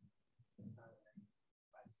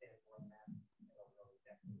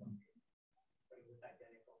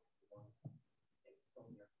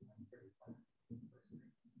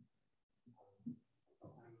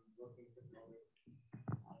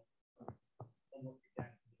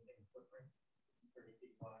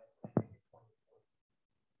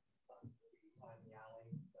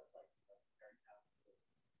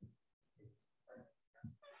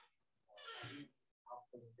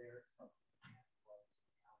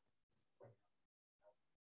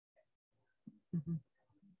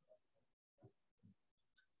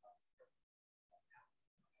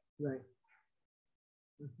 Right.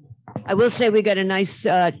 I will say we got a nice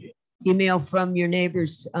email from your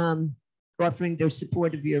neighbors offering their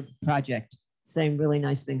support of your project, saying really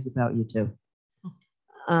nice things about you too.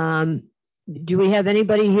 Do we have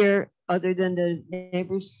anybody here other than the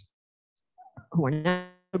neighbors who are not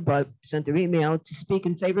but sent their email to speak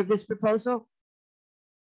in favor of this proposal?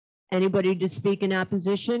 Anybody to speak in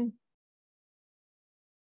opposition?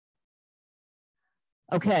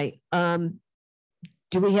 Okay.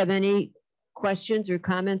 Do we have any questions or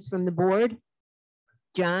comments from the board?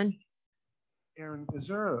 John? Aaron, is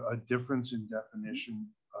there a difference in definition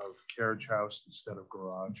of carriage house instead of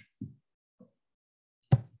garage?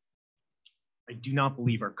 I do not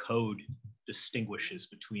believe our code distinguishes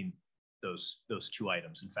between those two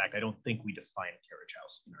items. In fact, I don't think we define a carriage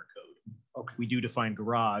house in our code. Okay. We do define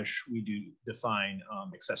garage, we do define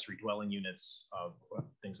accessory dwelling units,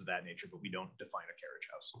 things of that nature, but we don't define a carriage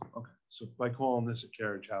house. Okay, so by calling this a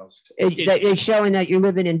carriage house, It's showing that you're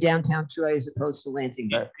living in downtown Troy as opposed to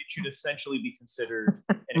Lansingburg. It should essentially be considered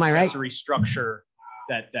an Am I right? accessory structure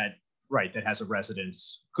that has a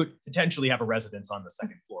residence, could potentially have a residence on the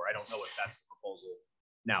second floor. I don't know if that's the proposal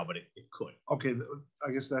now, but it could. okay,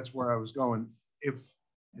 I guess that's where I was going. If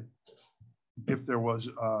if there was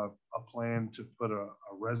a plan to put a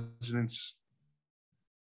residence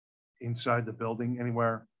inside the building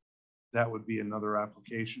anywhere, that would be another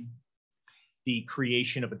application. The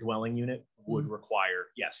creation of a dwelling unit would require,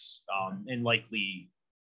 yes, and likely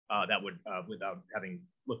that would, without having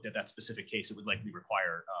looked at that specific case, it would likely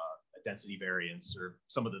require a density variance or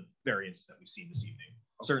some of the variances that we've seen this evening.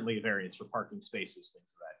 Certainly a variance for parking spaces,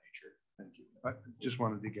 things of that nature. Thank you. I just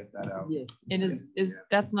wanted to get that out. Yeah. And is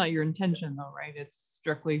that's not your intention though, right? It's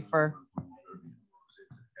strictly for.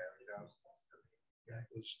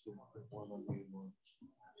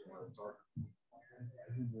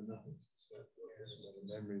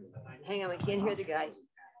 Hang on, I can't hear the guy.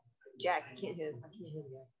 Jack, I can't hear the guy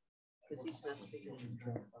because he's not speaking.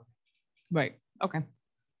 Right. Okay.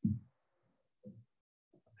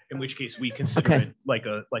 In which case we consider it like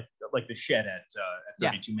the shed at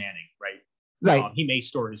 32 Manning, right? Right. He may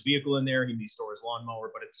store his vehicle in there. He may store his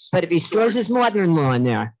lawnmower, but it's. But if he stores his mother-in-law in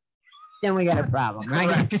there, then we got a problem,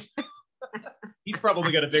 right? He's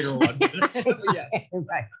probably got a bigger one. Yes.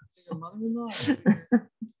 Right. Bigger mother-in-law.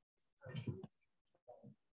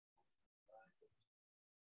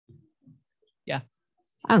 Yeah.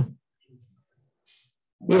 Oh.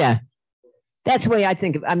 Yeah. That's the way I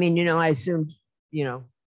think of, I mean, I assumed,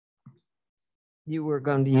 you were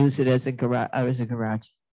going to use it as a garage,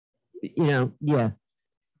 yeah.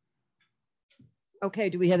 Okay,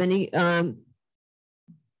 do we have any,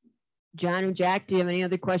 John or Jack, do you have any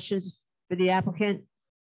other questions for the applicant?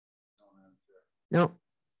 No.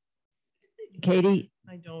 Katie?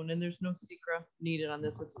 I don't, and there's no secret needed on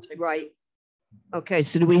this. It's a type Right. Okay,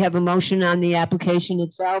 so do we have a motion on the application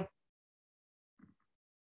itself?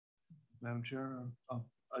 Madam Chair,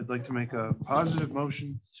 I'd like to make a positive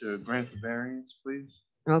motion to grant the variance, please.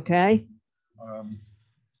 Okay.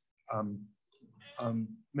 I'm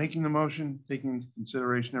making the motion, taking into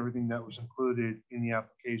consideration everything that was included in the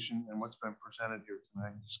application and what's been presented here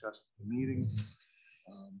tonight, discussed at the meeting.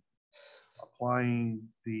 Applying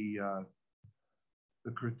the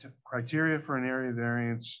criteria for an area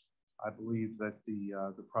variance, I believe that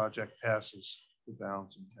the project passes the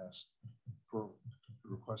balancing test for the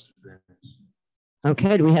requested variance.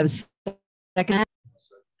 Okay, do we have a second?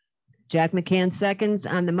 Jack McCann seconds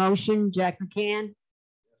on the motion. Jack McCann?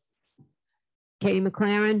 Katie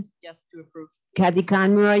McLaren? Yes to approve. Kathy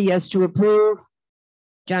Conroy, yes to approve.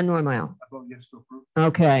 John Normile? I vote yes to approve.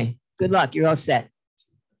 Okay, good luck. You're all set.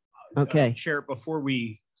 Okay. Chair, before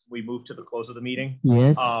we move to the close of the meeting.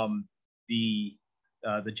 Yes.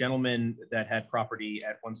 The gentleman that had property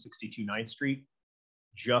at 162 9th Street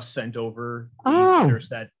just sent over the letters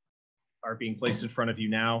that are being placed in front of you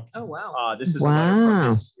now. Oh, wow. This is a letter from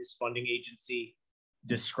his funding agency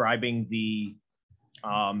describing the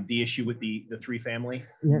issue with the three family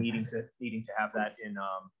needing to have that in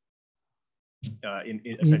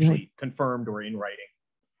essentially confirmed or in writing.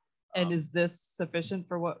 And is this sufficient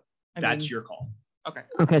for what? That's your call. Okay.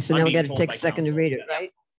 Okay, so now we got to told take by a second to counsel read it, that-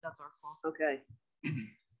 right? That's our call. Okay.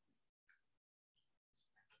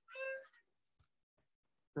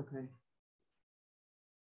 Okay.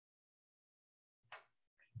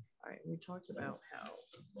 All right, we talked about how.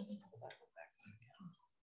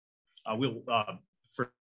 We'll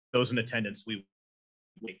for those in attendance, we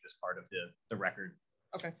make this part of the record.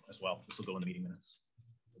 Okay. As well. This will go in the meeting minutes.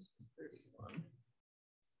 This is 31.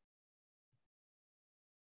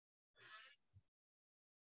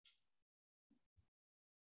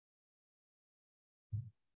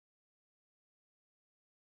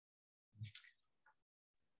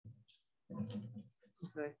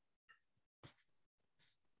 Okay.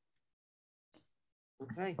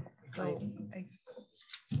 Okay.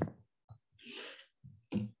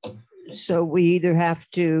 So we either have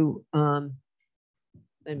to, wait a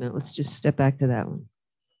minute, let's just step back to that one.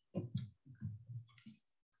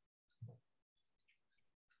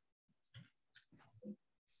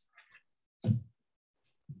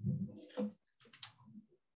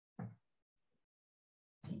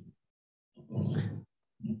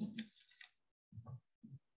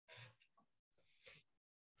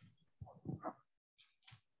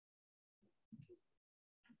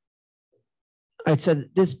 All right, so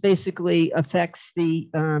this basically affects the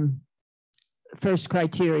first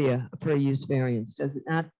criteria for a use variance, does it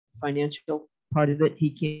not? Financial part of it, he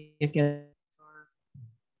can't get.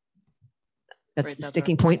 That's Right, the that's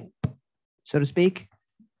sticking point, so to speak.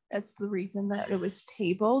 That's the reason that it was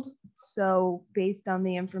tabled. So based on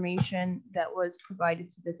the information that was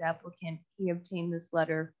provided to this applicant, he obtained this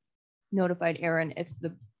letter, notified Aaron if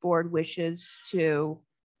the board wishes to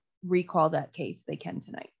recall that case, they can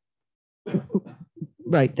tonight.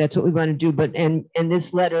 Right, that's what we want to do, but and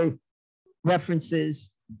this letter references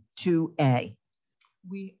 2A.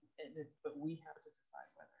 But we have to decide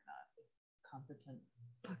whether or not it's competent.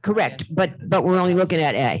 Correct, but we're only looking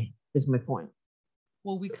at A, is my point.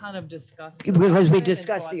 Well, we kind of discussed. Because we it, and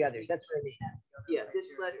discussed so the I others, think that's what I mean. Yeah,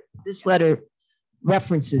 this letter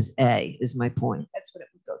references A, is my point. That's what it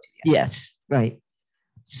would go to. Yes, right.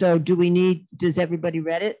 So does everybody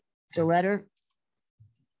read it, the letter?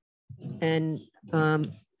 And how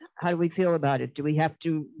do we feel about it? Do we have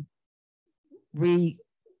to reopen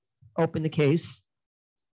the case?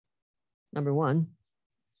 Number one.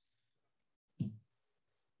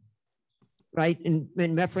 Right, in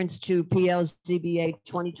reference to PLZBA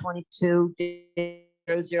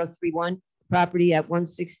 2022-0031, property at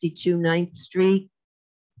 162 9th Street.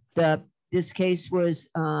 This case was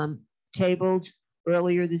tabled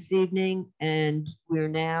earlier this evening, and we're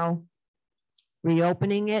now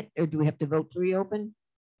reopening it, or do we have to vote to reopen?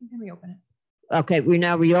 You can reopen it. Okay, we're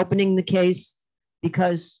now reopening the case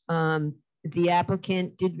because the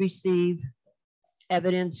applicant did receive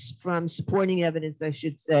evidence from, supporting evidence, I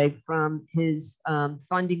should say, from his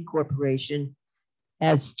funding corporation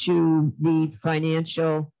as to the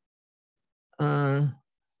financial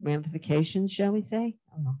ramifications, shall we say?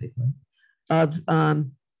 I don't know, big word, of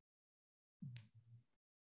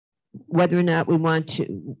whether or not we want to,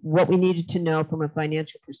 what we needed to know from a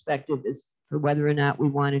financial perspective is for whether or not we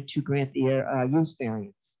wanted to grant the use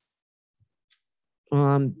variance.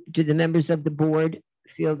 Do the members of the board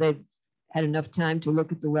feel they've had enough time to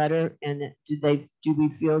look at the letter, and do we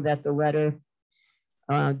feel that the letter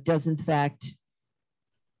does in fact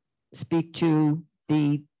speak to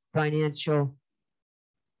the financial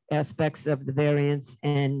aspects of the variance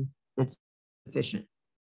and it's sufficient?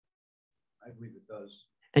 I believe it does.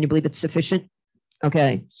 And you believe it's sufficient?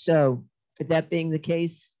 Okay, so with that being the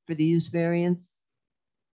case for the use variance,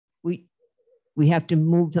 we have to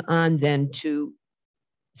move on then to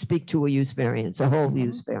speak to a use variance, a whole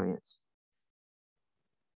use variance.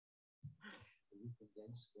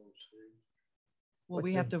 Well,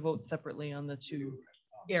 we have to vote separately on the two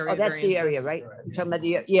area. Oh, that's the area, right? You're talking about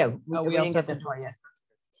the, yeah. We also have to.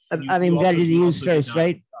 I mean, we got to do the You use also did first, not-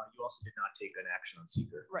 right? You also did not take an action on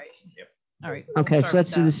seeker. Right. Yep. All right. Okay, so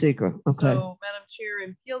let's do the secret. Okay. So, Madam Chair,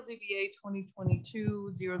 in PLZBA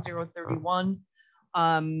 2022-0031,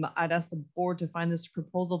 I'd ask the board to find this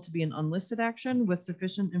proposal to be an unlisted action with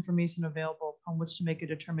sufficient information available upon which to make a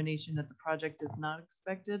determination that the project is not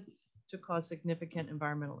expected to cause significant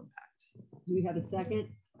environmental impact. Do we have a second?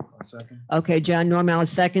 A second. Okay, John Normal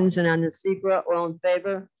seconds, and on the secret, all in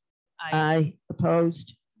favor? Aye.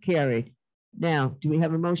 Opposed? Carried. Now, do we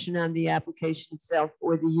have a motion on the application itself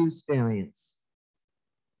or the use variance?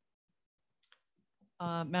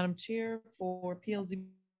 Madam Chair, for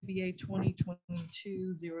PLZBA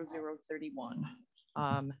 2022-0031,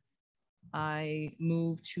 I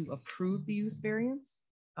move to approve the use variance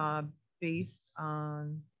based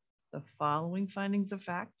on the following findings of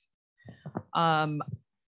fact. I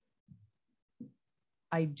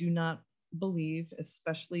do not believe,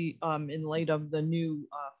 especially in light of the new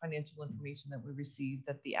financial information that we received,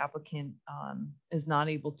 that the applicant is not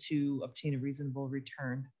able to obtain a reasonable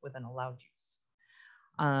return with an allowed use.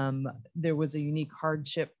 There was a unique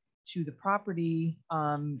hardship to the property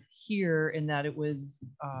here in that it was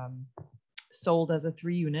sold as a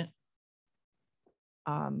 3-unit,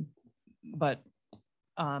 but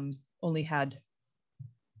only had,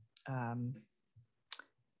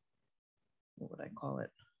 what would I call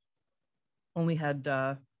it? Only had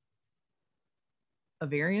a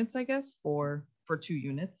variance, I guess, for 2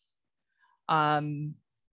 units.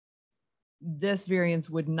 This variance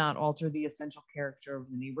would not alter the essential character of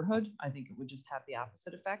the neighborhood. I think it would just have the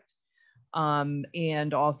opposite effect.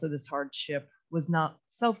 And also this hardship was not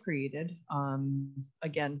self-created,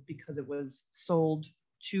 again, because it was sold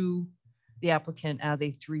to the applicant as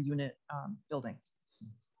a 3-unit building.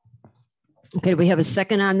 Okay, we have a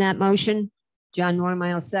second on that motion. John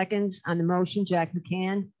Normile seconds on the motion. Jack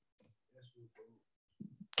McCann.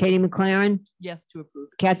 Katie McLaren. Yes to approve.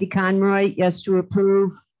 Kathy Conroy, yes to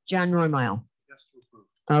approve. John Normile. Yes to approve.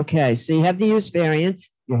 Okay, so you have the use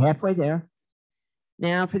variance. You're halfway there.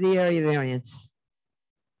 Now for the area variance.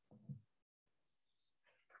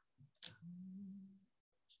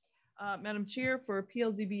 Madam Chair, for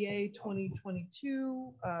PLZBA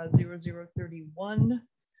 2022-0031,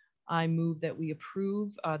 I move that we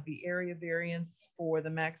approve the area variance for the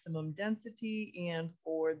maximum density and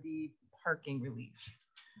for the parking relief.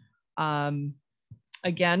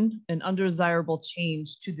 Again, an undesirable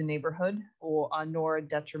change to the neighborhood or nor a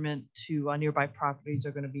detriment to nearby properties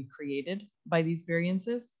are going to be created by these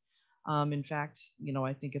variances. In fact,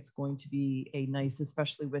 I think it's going to be a nice,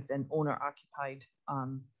 especially with an owner-occupied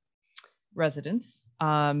residents.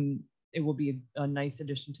 It will be a nice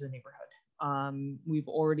addition to the neighborhood. We've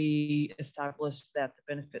already established that the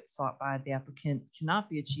benefits sought by the applicant cannot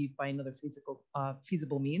be achieved by another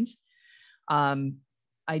feasible means.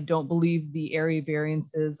 I don't believe the area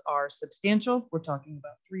variances are substantial. We're talking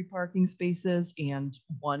about 3 parking spaces and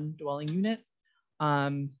 1 dwelling unit.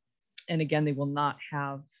 And again, they will not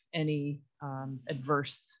have any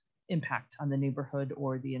adverse impact on the neighborhood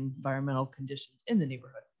or the environmental conditions in the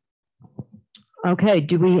neighborhood. Okay,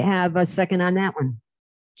 do we have a second on that one?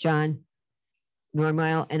 John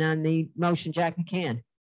Normile, and on the motion, Jack McCann.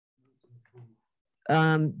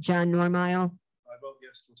 John Normile. I vote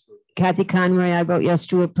yes to approve. Kathy Conroy, I vote yes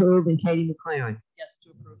to approve, and Katie McLaren. Yes to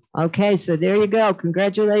approve. Okay, so there you go.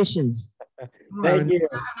 Congratulations. Thank you.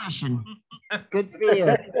 Good for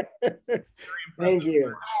you. Thank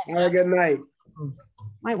you. Have a good night.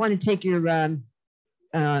 Might want to take your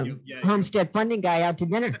homestead funding guy out to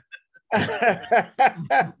dinner.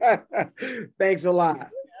 Thanks a lot.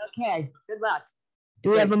 Okay, good luck. Do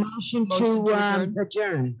we have a motion to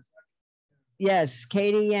adjourn? Yes,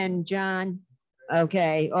 Katie and John.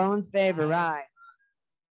 Okay, all in favor, aye.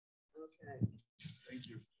 Okay. Thank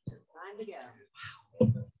you. Time to go.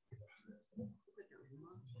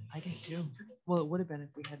 I did too. Well, it would have been if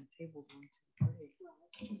we hadn't tabled 1,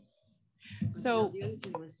 2, 3. So the other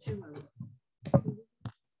thing was too,